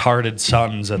the retarded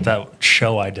sons at that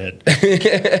show I did.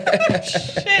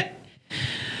 Shit.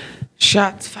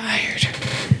 Shots fired.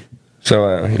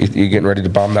 So you getting ready to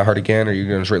bomb that hard again, or are you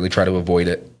going to really try to avoid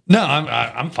it? No,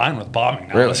 I'm fine with bombing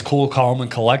now. Really? It's cool, calm,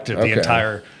 and collected. The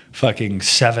entire fucking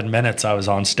 7 minutes I was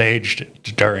on stage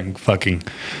during fucking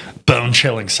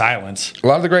bone-chilling silence. A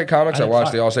lot of the great comics I did watch,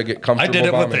 fine. they also get I comfortable did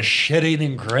it bombing. with a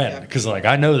shit-eating grin because, like,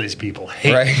 I know these people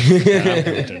hate Right. me. And I'm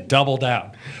going to double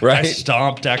down. Right. I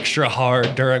stomped extra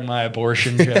hard during my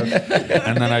abortion joke,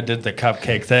 and then I did the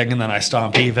cupcake thing, and then I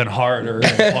stomped even harder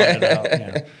and pointed out.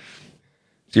 Yeah.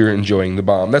 You're enjoying the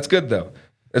bomb. That's good, though.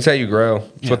 That's how you grow.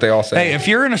 That's what they all say. Hey, if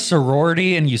you're in a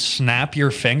sorority and you snap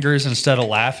your fingers instead of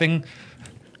laughing,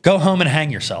 go home and hang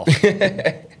yourself.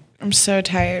 I'm so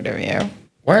tired of you.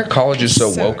 Why are colleges so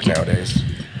So- woke nowadays?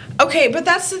 Okay, but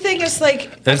that's the thing. It's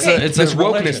like It's okay, it's This a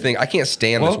wokeness religion. thing, I can't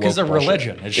stand this Woke woke is a bullshit.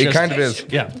 religion. It's It just- kind of is.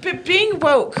 Yeah. but being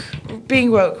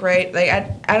woke, right? Like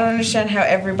I don't understand how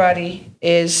everybody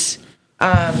is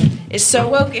so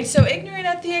woke and so ignorant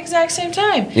at the exact same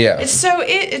time. Yeah. it's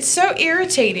so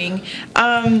irritating.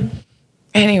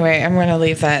 Anyway, I'm gonna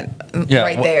leave that Yeah,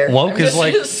 right there. woke I'm is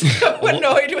like so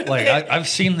annoyed with like it. I've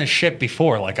seen this shit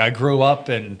before. Like I grew up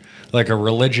in like a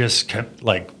religious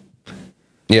like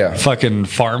Yeah. fucking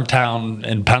farm town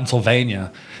in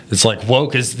Pennsylvania. It's like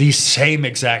woke is the same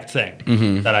exact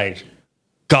thing that I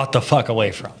got the fuck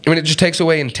away from. I mean, it just takes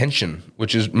away intention,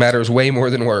 which matters way more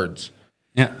than words.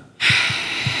 Yeah.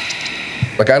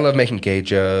 Like, I love making gay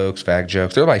jokes, fag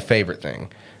jokes. They're my favorite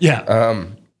thing. Yeah.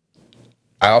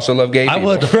 I also love gay I people.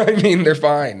 would- I mean, they're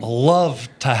fine. Love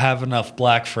to have enough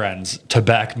black friends to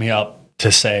back me up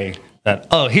to say that,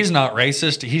 oh, he's not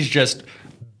racist. He's just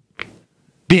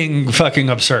being fucking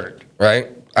absurd. Right?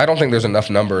 I don't think there's enough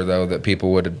number, though, that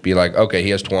people would be like, okay, he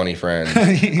has 20 friends.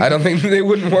 I don't think they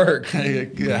wouldn't work.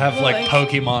 You have like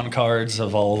Pokemon cards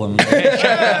of all of them.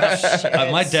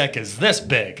 My deck is this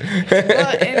big.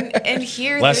 Well, and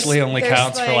here Leslie there's- only there's,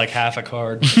 counts for like half a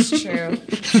card. It's true.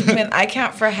 I mean, I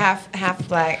count for half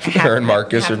black. Half, Her and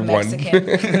Marcus half are one. Mexican.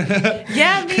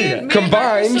 Yeah, me and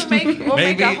Combined. Marcus will we'll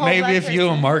make Maybe a whole black if you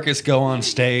person. and Marcus go on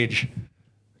stage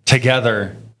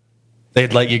together,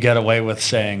 they'd let you get away with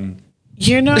saying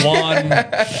You know, one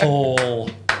full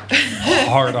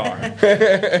hard arm.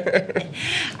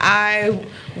 I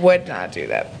would not do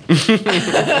that.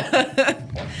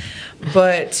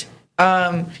 But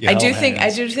I do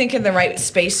think in the right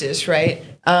spaces, right?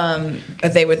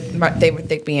 They would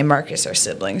think me and Marcus are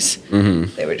siblings.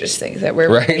 They would just think that we're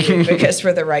Right. related because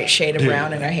we're the right shade of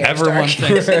brown and our hair is Everyone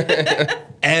dark. thinks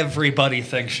everybody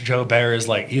thinks Joe Bear is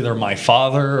like either my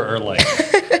father or like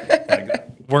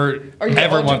we're Or your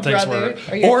everyone older thinks brother, or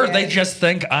we're your or dad. they just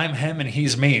think I'm him and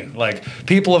he's me. Like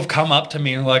people have come up to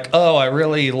me and like, oh, I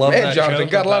really love Man, that Jonathan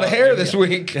joke got a lot of about hair you." this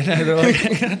week. And they're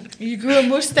like, You grew a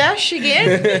mustache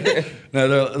again?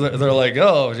 no, they're like,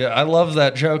 oh, yeah, I love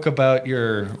that joke about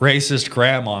your racist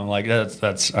grandma. I'm like,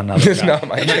 that's another. That's guy. not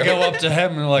my And they joke. go up to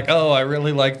him and they're like, oh, I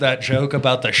really like that joke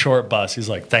about the short bus. He's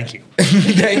like, thank you.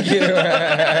 Thank you.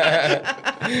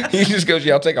 He just goes,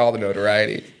 yeah, I'll take all the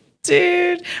notoriety.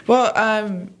 Dude. Well,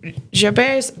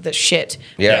 Jabert's the shit.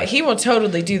 Yeah. He will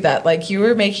totally do that. Like, you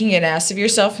were making an ass of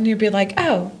yourself, and you'd be like,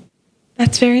 oh,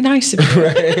 that's very nice of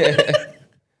you.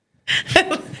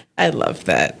 I love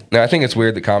that. No, I think it's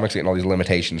weird that comics are getting all these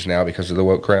limitations now because of the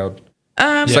woke crowd.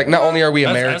 It's like, not only are we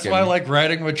American. That's why I like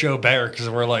writing with Joe Bear because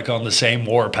we're like on the same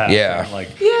warpath. Yeah. And,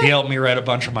 like Yeah. he helped me write a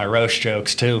bunch of my roast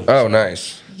jokes too. Oh,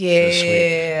 nice.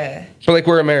 Yeah. But like,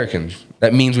 we're Americans.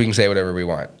 That means we can say whatever we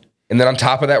want. And then on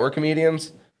top of that, we're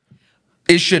comedians.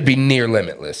 It should be near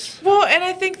limitless. Well, and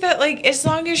I think that, like, as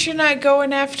long as you're not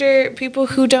going after people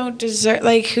who don't deserve,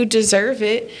 like, who deserve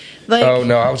it, like, Oh,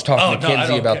 no, I was talking to no, I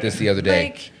Kenzie don't about care. this the other day.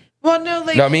 like, well, no,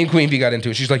 like, No, me and Queen Bee got into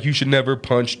it. She's like, you should never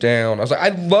punch down. I was like, I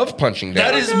love punching down.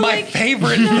 That is no, my like-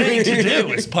 favorite thing to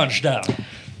do is punch down.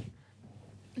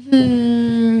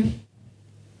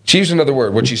 She used another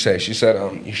word. What'd she say? She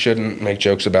said, you shouldn't make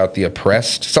jokes about the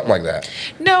oppressed. Something like that.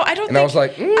 no, I don't. And I was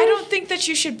like, I don't think that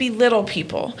you should belittle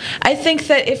people. I think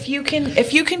that if you can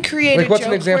create Like, a what's joke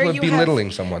an example where of you belittling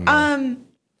have, someone? though?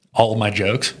 All of my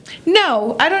jokes.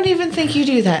 No, I don't even think you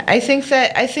do that. I think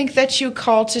that you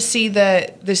call to see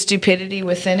the stupidity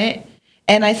within it.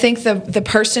 And I think the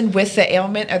person with the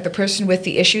ailment or the person with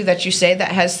the issue that you say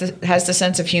that has the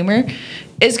sense of humor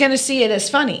is going to see it as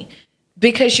funny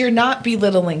because you're not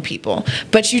belittling people,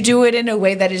 but you do it in a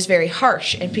way that is very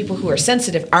harsh, and people who are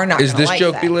sensitive are not. Is gonna this like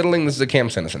joke that. belittling? This is a Cam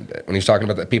Sennison bit when he's talking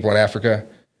about the people in Africa.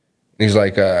 And he's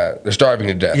like, they're starving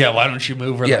to death. Yeah, why don't you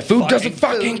move? Yeah, food doesn't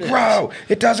fucking grow.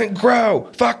 It doesn't grow.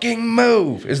 Fucking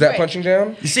move. Is that Right. punching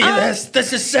down? You see,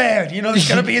 this is sad. You know, it's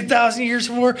gonna be 1,000 years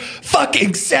more.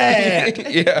 Fucking sad.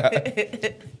 Yeah.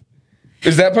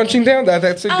 Is that punching down?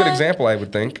 That's a good example, I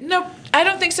would think. No, I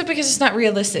don't think so because it's not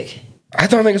realistic. I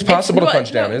don't think it's possible to Well,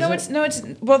 punch down, no, is it? it's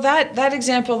well that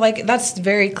example, like, that's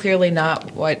very clearly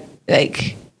not what,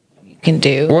 like, you can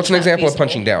do. Well, what's an Not example of feasible.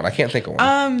 punching down? I can't think of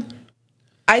one.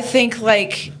 I think,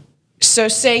 like, so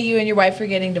say you and your wife are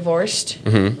getting divorced,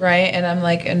 right? And I'm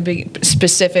like,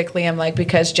 specifically, I'm like,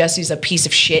 because Jesse's a piece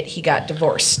of shit, he got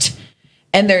divorced.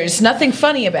 And there's nothing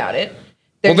funny about it.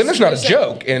 Well, then it's not a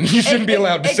joke, and you shouldn't be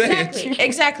allowed to say it.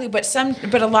 Exactly, but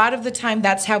a lot of the time,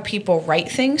 that's how people write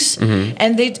things,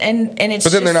 and it's.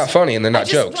 But then they're not funny, and they're not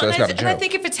jokes, so that's not a joke. And I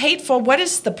think if it's hateful, what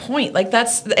is the point? Like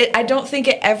I don't think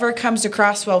it ever comes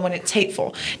across well when it's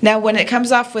hateful. Now, when it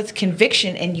comes off with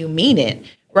conviction and you mean it,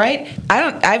 right?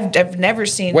 I've never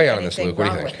seen Way on this, anything Luke. What do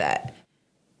you wrong think? with that.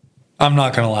 I'm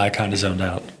not gonna lie, I kind of zoned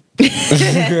out.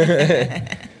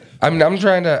 I'm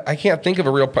trying to. I can't think of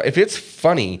a real. If it's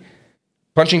funny,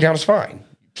 punching down is fine.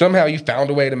 Somehow you found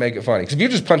a way to make it funny. Because if you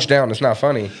just punch down, it's not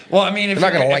funny. Well, I mean, if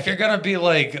not gonna like if you're it. gonna be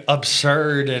like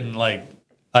absurd and like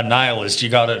a nihilist, you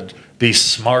gotta be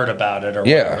smart about it or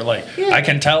Yeah. whatever. Like I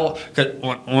can tell 'cause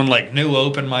when like new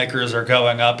open micers are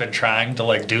going up and trying to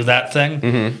like do that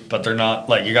thing, but they're not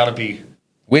like you gotta be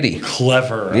Witty.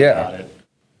 clever Yeah. about it.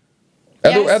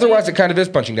 Otherwise, it kind of is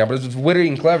punching down. But if it's witty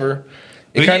and clever,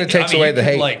 it kind of takes away the you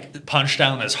could, hate. Like punch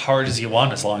down as hard as you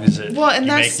want, as long as it. Well, and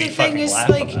you that's make me the thing fucking is, laugh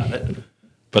like- about it.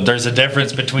 But there's a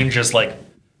difference between just like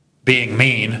being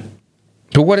mean.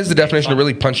 But what is the definition of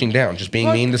really punching down? Just being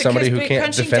Well, mean to somebody who because can't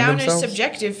punching defend down themselves? is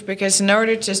subjective because in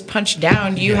order to punch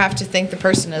down, you have to think the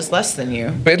person is less than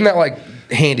you. But isn't that like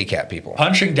handicap people?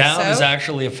 Punching down So? is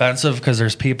actually offensive because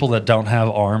there's people that don't have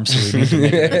arms, so we need to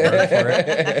make it harder for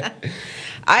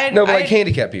it. No, but like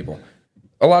handicap people.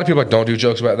 A lot of people don't do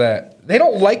jokes about that. They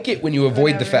don't like it when you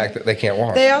avoid the Whatever. fact that they can't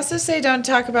walk. They also say don't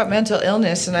talk about mental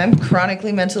illness, and I'm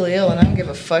chronically mentally ill, and I don't give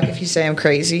a fuck if you say I'm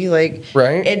crazy. Like,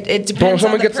 Right. It But when depends on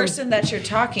someone the gets person that you're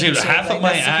talking Dude, to. half Like, of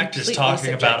my that's act is completely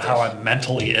talking about how subjective. I'm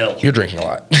mentally ill. You're drinking a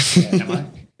lot. Am I?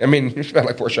 I mean, you spent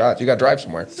like 4 shots. You got to drive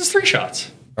somewhere. This is 3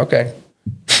 shots. Okay.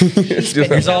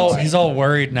 He's all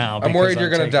worried now. I'm worried because you're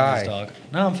gonna taking this die. dog.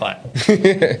 No, I'm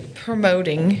fine.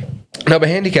 Promoting. No, but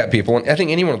handicapped people, and I think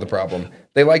anyone with the problem,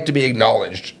 they like to be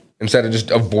acknowledged instead of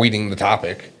just avoiding the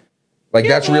topic. Like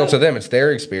that's real to them. It's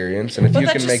their experience, and if Well, you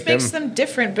that can just make makes them, them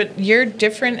different, but you're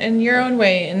different in your own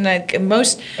way. And like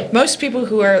most people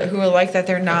who are like that,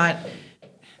 they're not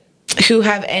who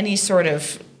have any sort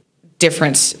of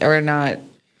difference or not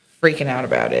freaking out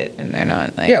about it, and they're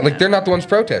not like like they're not the ones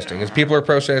protesting. It's people are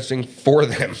protesting for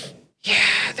them.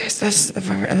 there's this.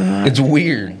 It's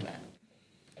weird.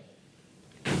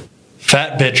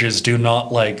 Fat bitches do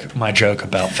not like my joke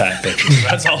about fat bitches.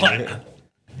 That's all I know.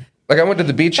 Like I went to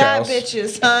the beach Fat house.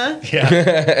 bitches, huh?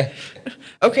 Yeah.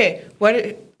 Okay,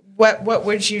 what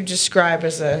would you describe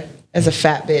as a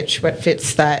fat bitch? What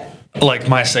fits that? Like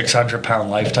my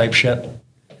 600-pound life type shit.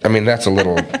 I mean, that's a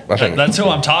little. I think That's who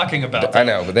I'm talking about. I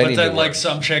know, but they need then to like work.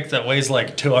 some chick that weighs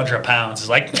like 200 pounds is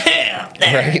like, damn.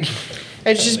 right.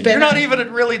 It's just been You're not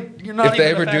even really. You're not. If they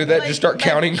even ever a do fat that, just start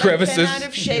counting been crevices. out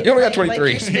of shape, You only got like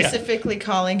 23. you're specifically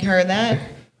calling her that.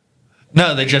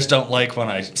 No, they just don't like when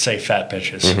I say fat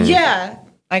bitches. Mm-hmm. Yeah,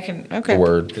 I can. Okay.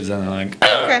 Word. Because then they're like,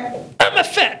 Okay. I'm a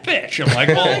fat bitch. I'm like,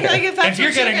 well, Like, if that's if you're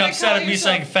what you're getting gonna upset call at me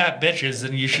yourself. saying fat bitches,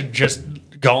 then you should just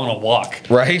go on a walk.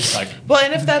 Right. Like, Well,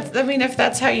 and if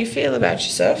that's how you feel about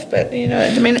yourself, but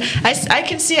I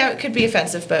can see how it could be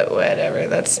offensive, but whatever.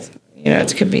 That's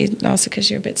it could be also because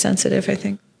you're a bit sensitive. I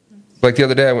think. Like the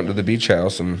other day, I went to the beach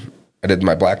house and I did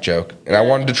my black joke, and I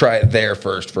wanted to try it there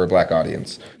first for a black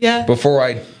audience. Yeah. Before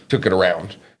I took it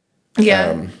around.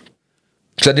 Yeah.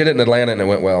 Because I did it in Atlanta and it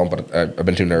went well, but I've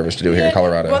been too nervous to do it here in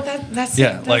Colorado. Well, that's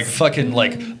yeah, like fucking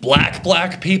like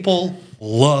black people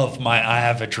love my I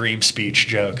have a dream speech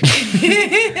joke.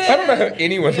 I don't know how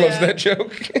anyone loves that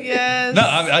joke. Yes.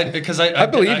 No, because I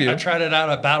believe you. I tried it out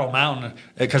at Battle Mountain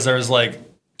because there was like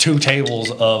 2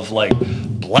 tables of like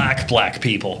black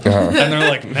people, and they're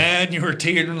like, "Man, you were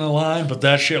teetering the line, but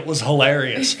that shit was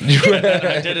hilarious." And then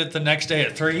I did it the next day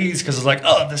at Threes because it's like,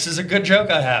 "Oh, this is a good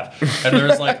joke I have." And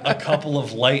there's like a couple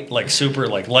of super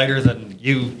lighter than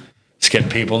you skin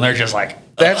people, and they're just like,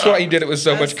 That's why you did it with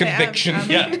so much I'd say conviction.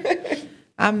 "Yeah."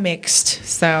 I'm mixed,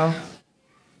 so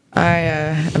I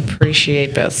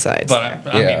appreciate both sides. But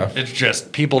I Yeah. mean, it's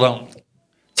just people don't.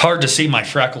 It's hard to see my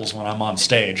freckles when I'm on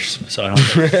stage, so I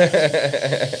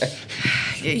don't.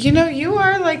 You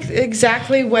are like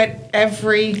exactly what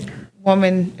every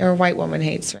woman or white woman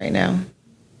hates right now,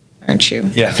 aren't you?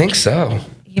 I Yeah. think so.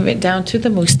 Even down to the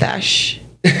mustache.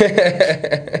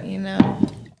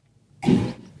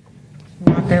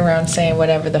 Walking around saying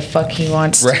whatever the fuck he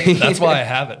wants to. Right? That's why I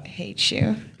have it. Hate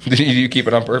you. Do you keep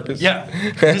it on purpose? Yeah,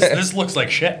 this looks like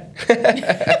shit.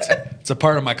 It's a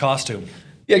part of my costume.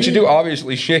 Yeah, 'cause you do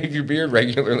obviously shave your beard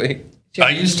regularly. I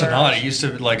used to not. I used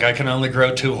to like I can only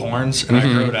grow 2 horns, and I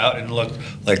grew it out and it looked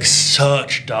like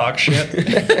such dog shit.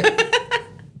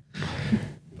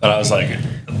 But I was like,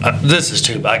 this is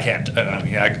too bad. I can't. I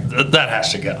mean, that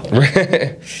has to go.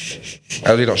 I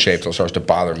really don't shave till it starts to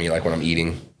bother me, like when I'm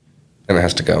eating, and it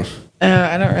has to go.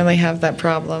 I don't really have that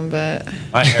problem, but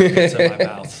My hair gets in my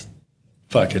mouth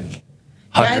fucking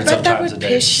hundreds bet of that times a would day.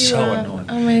 piss It's you so off. annoying.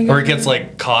 Oh my Or it God. gets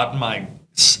like caught in my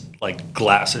like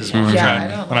glasses when I'm Yeah, trying I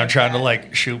don't when I'm like trying to that.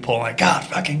 like shoot pull. Like, God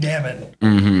fucking damn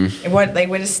it. what like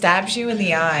when it stabs you in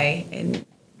the eye and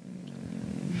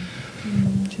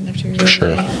For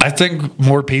sure. I think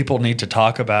more people need to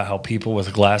talk about how people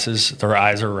with glasses, their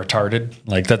eyes are retarded.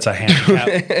 Like that's a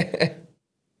handicap.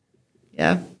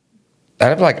 Yeah. I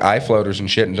have like eye floaters and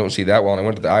shit and don't see that well. And I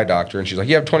went to the eye doctor and she's like,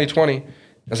 you have 20/20. I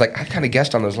was like, I kind of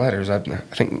guessed on those letters. I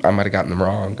think I might have gotten them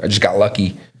wrong. I just got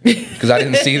lucky because I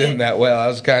didn't see them that well. I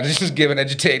was kind of just giving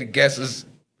educated guesses.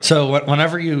 So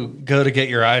whenever you go to get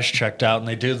your eyes checked out and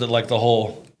they do the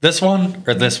whole this one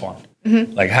or this one,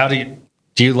 like how do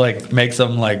you like make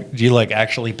them like do you like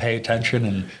actually pay attention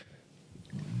and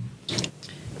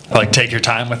like take your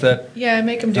time with it Yeah, I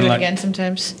make them do And it like- again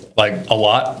sometimes. like a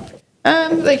lot?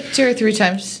 Like 2 or 3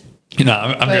 times. You know,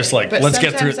 I'm But- just like, but let's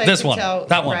get through sometimes I this can one, tell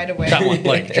that one, right away. that one,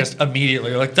 like just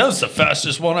immediately. Like that was the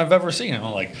fastest one I've ever seen. And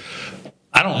I'm like,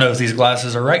 I don't know if these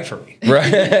glasses are right for me,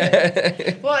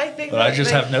 Right. Well, I think but I just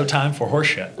have no time for horse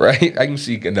shit. Right. I can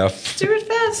see enough. do it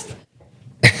fast.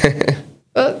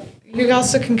 Well, you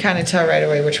also can kind of tell right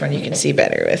away which one you can see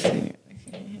better with.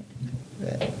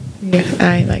 But, yeah,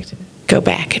 I like to go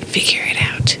back and figure it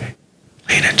out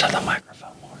Lean into the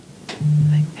microphone more.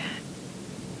 like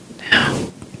that.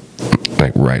 No,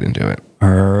 Like right into it.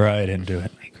 Right into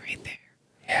it. like right there.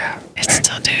 Yeah. It's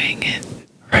still doing it.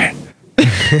 Right.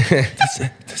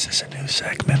 This is a new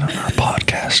segment on our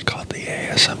podcast called the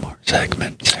ASMR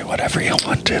segment. Say whatever you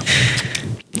want to.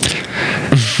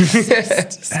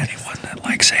 Anyone that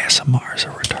likes ASMR is a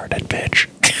retarded bitch.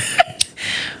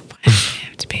 Why does it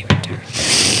have to be retarded?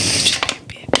 Just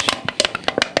be a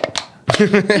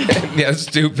bitch. Yeah,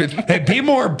 stupid. Hey, be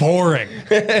more boring.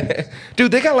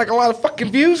 Dude, they got like a lot of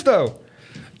fucking views though.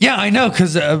 Yeah, I know,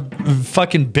 because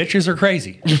fucking bitches are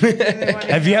crazy.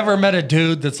 Have you ever met a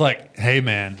dude that's like, hey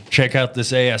man, check out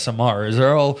this ASMR? Is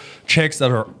there all chicks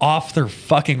that are off their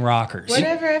fucking rockers?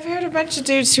 Whatever. I've heard a bunch of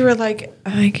dudes who are like,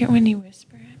 I like it when you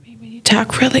whisper at me, when you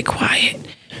talk really quiet.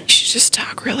 You should just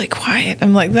talk really quiet.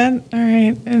 I'm like, that, all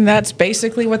right. And that's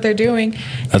basically what they're doing.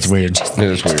 That's weird. It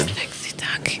is weird. Sexy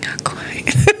talking all quiet.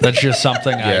 That's just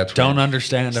something I it's don't weird.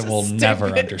 understand and will never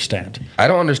understand. I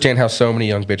don't understand how so many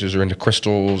young bitches are into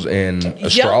crystals and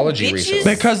astrology bitches?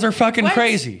 recently. Because they're fucking What?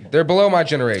 crazy. They're below my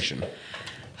generation.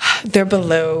 They're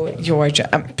below your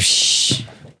job.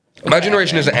 My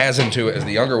generation isn't as into it as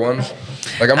the younger ones.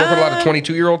 Like I'm working with a lot of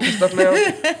 22-year-olds and stuff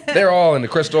now. They're all into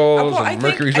crystals and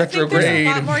Mercury's retrograde.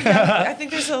 I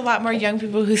think there's a lot more young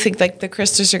people who think like the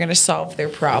crystals are going to solve their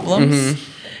problems,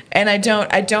 and I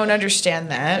don't understand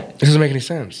that. It doesn't make any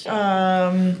sense.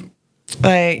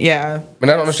 Like, yeah, And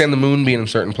I don't understand the moon being in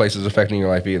certain places affecting your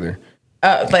life either.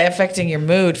 like affecting your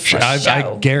mood. For I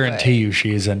show, guarantee you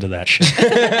she's into that shit.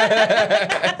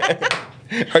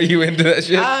 Are you into that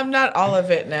shit? but, not all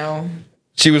of it. No.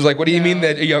 She was like, what do you mean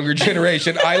that a younger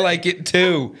generation? I like it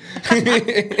too.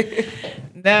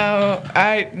 No,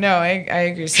 I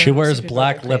agree. She wears Some people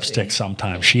black are crazy. lipstick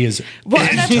sometimes. She is Well,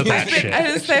 and into that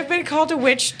shit. I've been called a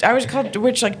witch. I was called a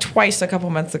witch like twice a couple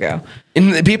months ago.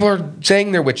 And the people are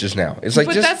saying they're witches now. It's like,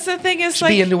 But just that's the thing is be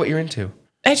like into what you're into.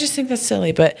 I just think that's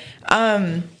silly. But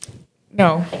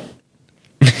no,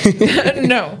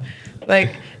 no,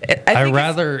 like I I'd think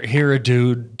rather hear a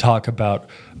dude talk about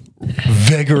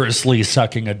vigorously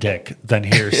sucking a dick than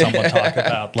hear someone talk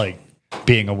about like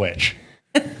being a witch.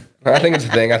 I think it's a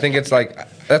thing. I think it's like,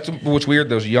 that's what's weird.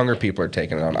 Those younger people are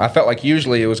taking it on. I felt like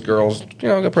usually it was girls,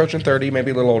 approaching 30, maybe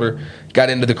a little older,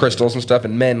 got into the crystals and stuff,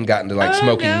 and men got into like Oh,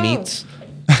 smoking no. meats.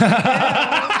 That's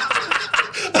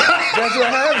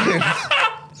what happens.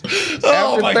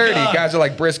 After my 30, God. guys are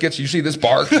like briskets. You see this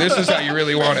bark? This is how you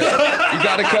really want it. You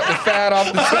got to cut the fat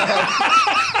off the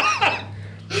side.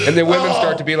 And then women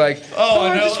start to be like,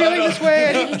 I'm just feeling this way.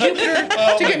 I need ginger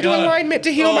to get into God. alignment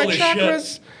to heal my Holy shit.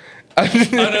 chakras.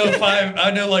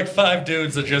 I know like 5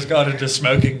 dudes that just got into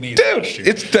smoking meat. Dude,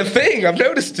 it's the thing. I've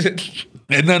noticed it.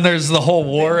 And then there's the whole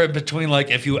war in between,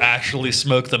 like if you actually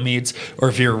smoke the meats or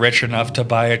if you're rich enough to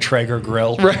buy a Traeger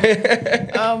grill.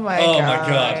 Right. Oh my Oh god. my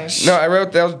God. No, I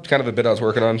wrote, that was kind of a bit I was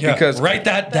working on Yeah, because write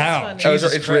that down. funny.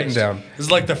 Jesus It's written Christ. down. This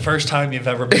is like the first time you've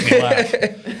ever made me laugh.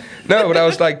 no, when I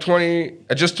was like 20,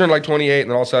 I just turned like 28, and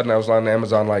then all of a sudden I was on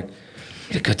Amazon like,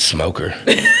 a good smoker.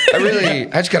 I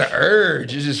just got an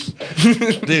urge. It's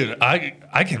just, Dude,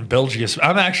 I can build you.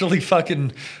 I'm actually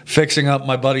fucking fixing up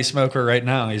my buddy smoker right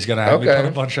now. He's gonna have me Okay. put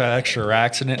a bunch of extra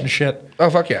racks in it and shit. oh,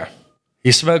 fuck yeah.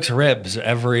 He smokes ribs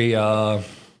every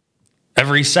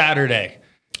Saturday.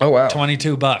 Oh, wow.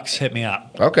 $22. Hit me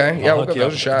up. Okay. Yeah, I'll we'll hook give you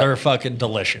those a up. shot. They're fucking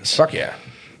delicious. Fuck yeah.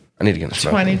 I need to get a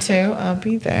smoker. 22. I'll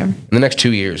be there. In the next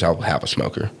 2 years, I'll have a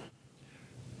smoker.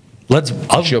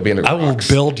 She'll be into I will rocks.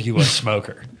 build you a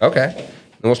smoker. Okay. Then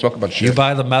we'll smoke a bunch of You shit.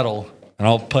 buy the metal, and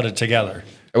I'll put it together.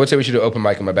 I would say we should do open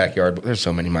mic in my backyard, but there's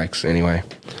so many mics anyway.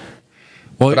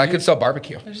 Well, But I could sell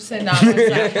barbecue. I just said, not let's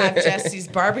not have Jesse's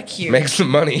barbecue. Make some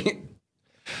money.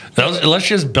 let's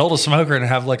just build a smoker and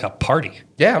have like a party.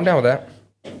 Yeah, I'm down with that.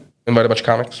 Invite a bunch of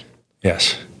comics.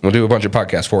 Yes. We'll do a bunch of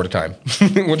podcasts 4 at a time.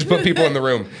 We'll just put people in the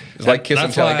room. It's like kiss and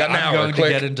That's tell. why I got an I'm hour. going Click.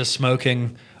 to get into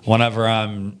smoking whenever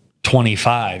I'm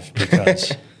 25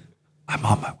 because I'm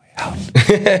on my way out.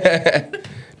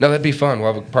 No, that'd be fun.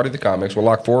 We'll have a party of the comics. We'll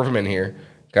lock 4 of them in here.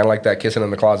 Kind of like that kissing in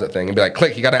the closet thing. And be like,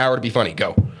 click, you got an hour to be funny.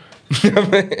 Go.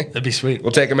 That'd be sweet.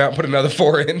 We'll take them out and put another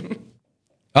 4 in.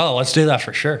 Oh, let's do that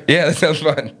for sure. Yeah, that sounds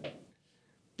fun.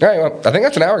 All right, well, I think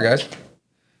that's an hour, guys.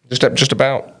 Just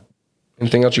about.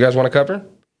 Anything else you guys want to cover?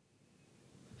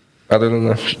 Other than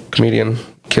the comedian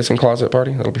kissing closet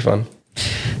party? That'll be fun.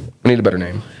 We need a better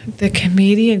name. The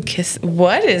comedian kiss.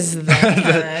 What is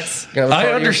that? Gonna have a I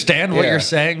party? understand what Yeah. you're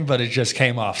saying, but it just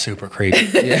came off super creepy.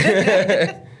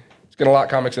 It's gonna lock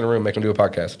comics in a room, make them do a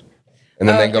podcast, and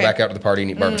then they can go Okay. back out to the party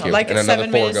and eat barbecue. Like and it's another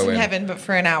 7 4 minutes go in in. heaven, but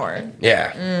for an hour.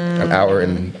 Yeah, an hour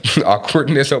in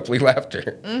awkwardness, hopefully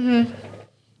laughter. Mm-hmm.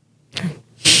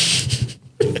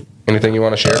 Anything you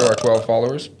want to share to our 12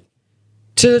 followers?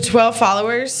 To the 12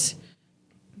 followers,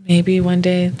 maybe one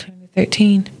day,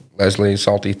 2013. Leslie,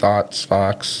 Salty Thoughts,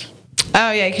 Fox.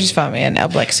 Oh, yeah, you can just follow me on El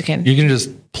Lexicon. You can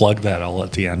just plug that all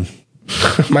at the end.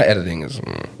 My editing is.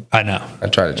 I know. I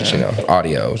try to just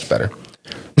audio is better.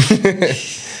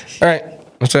 All right,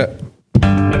 that's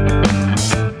it.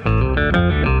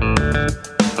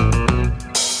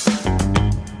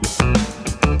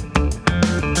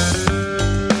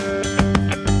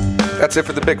 That's it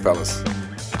for the big fellas.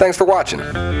 Thanks for watching.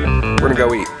 We're gonna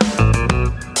go eat.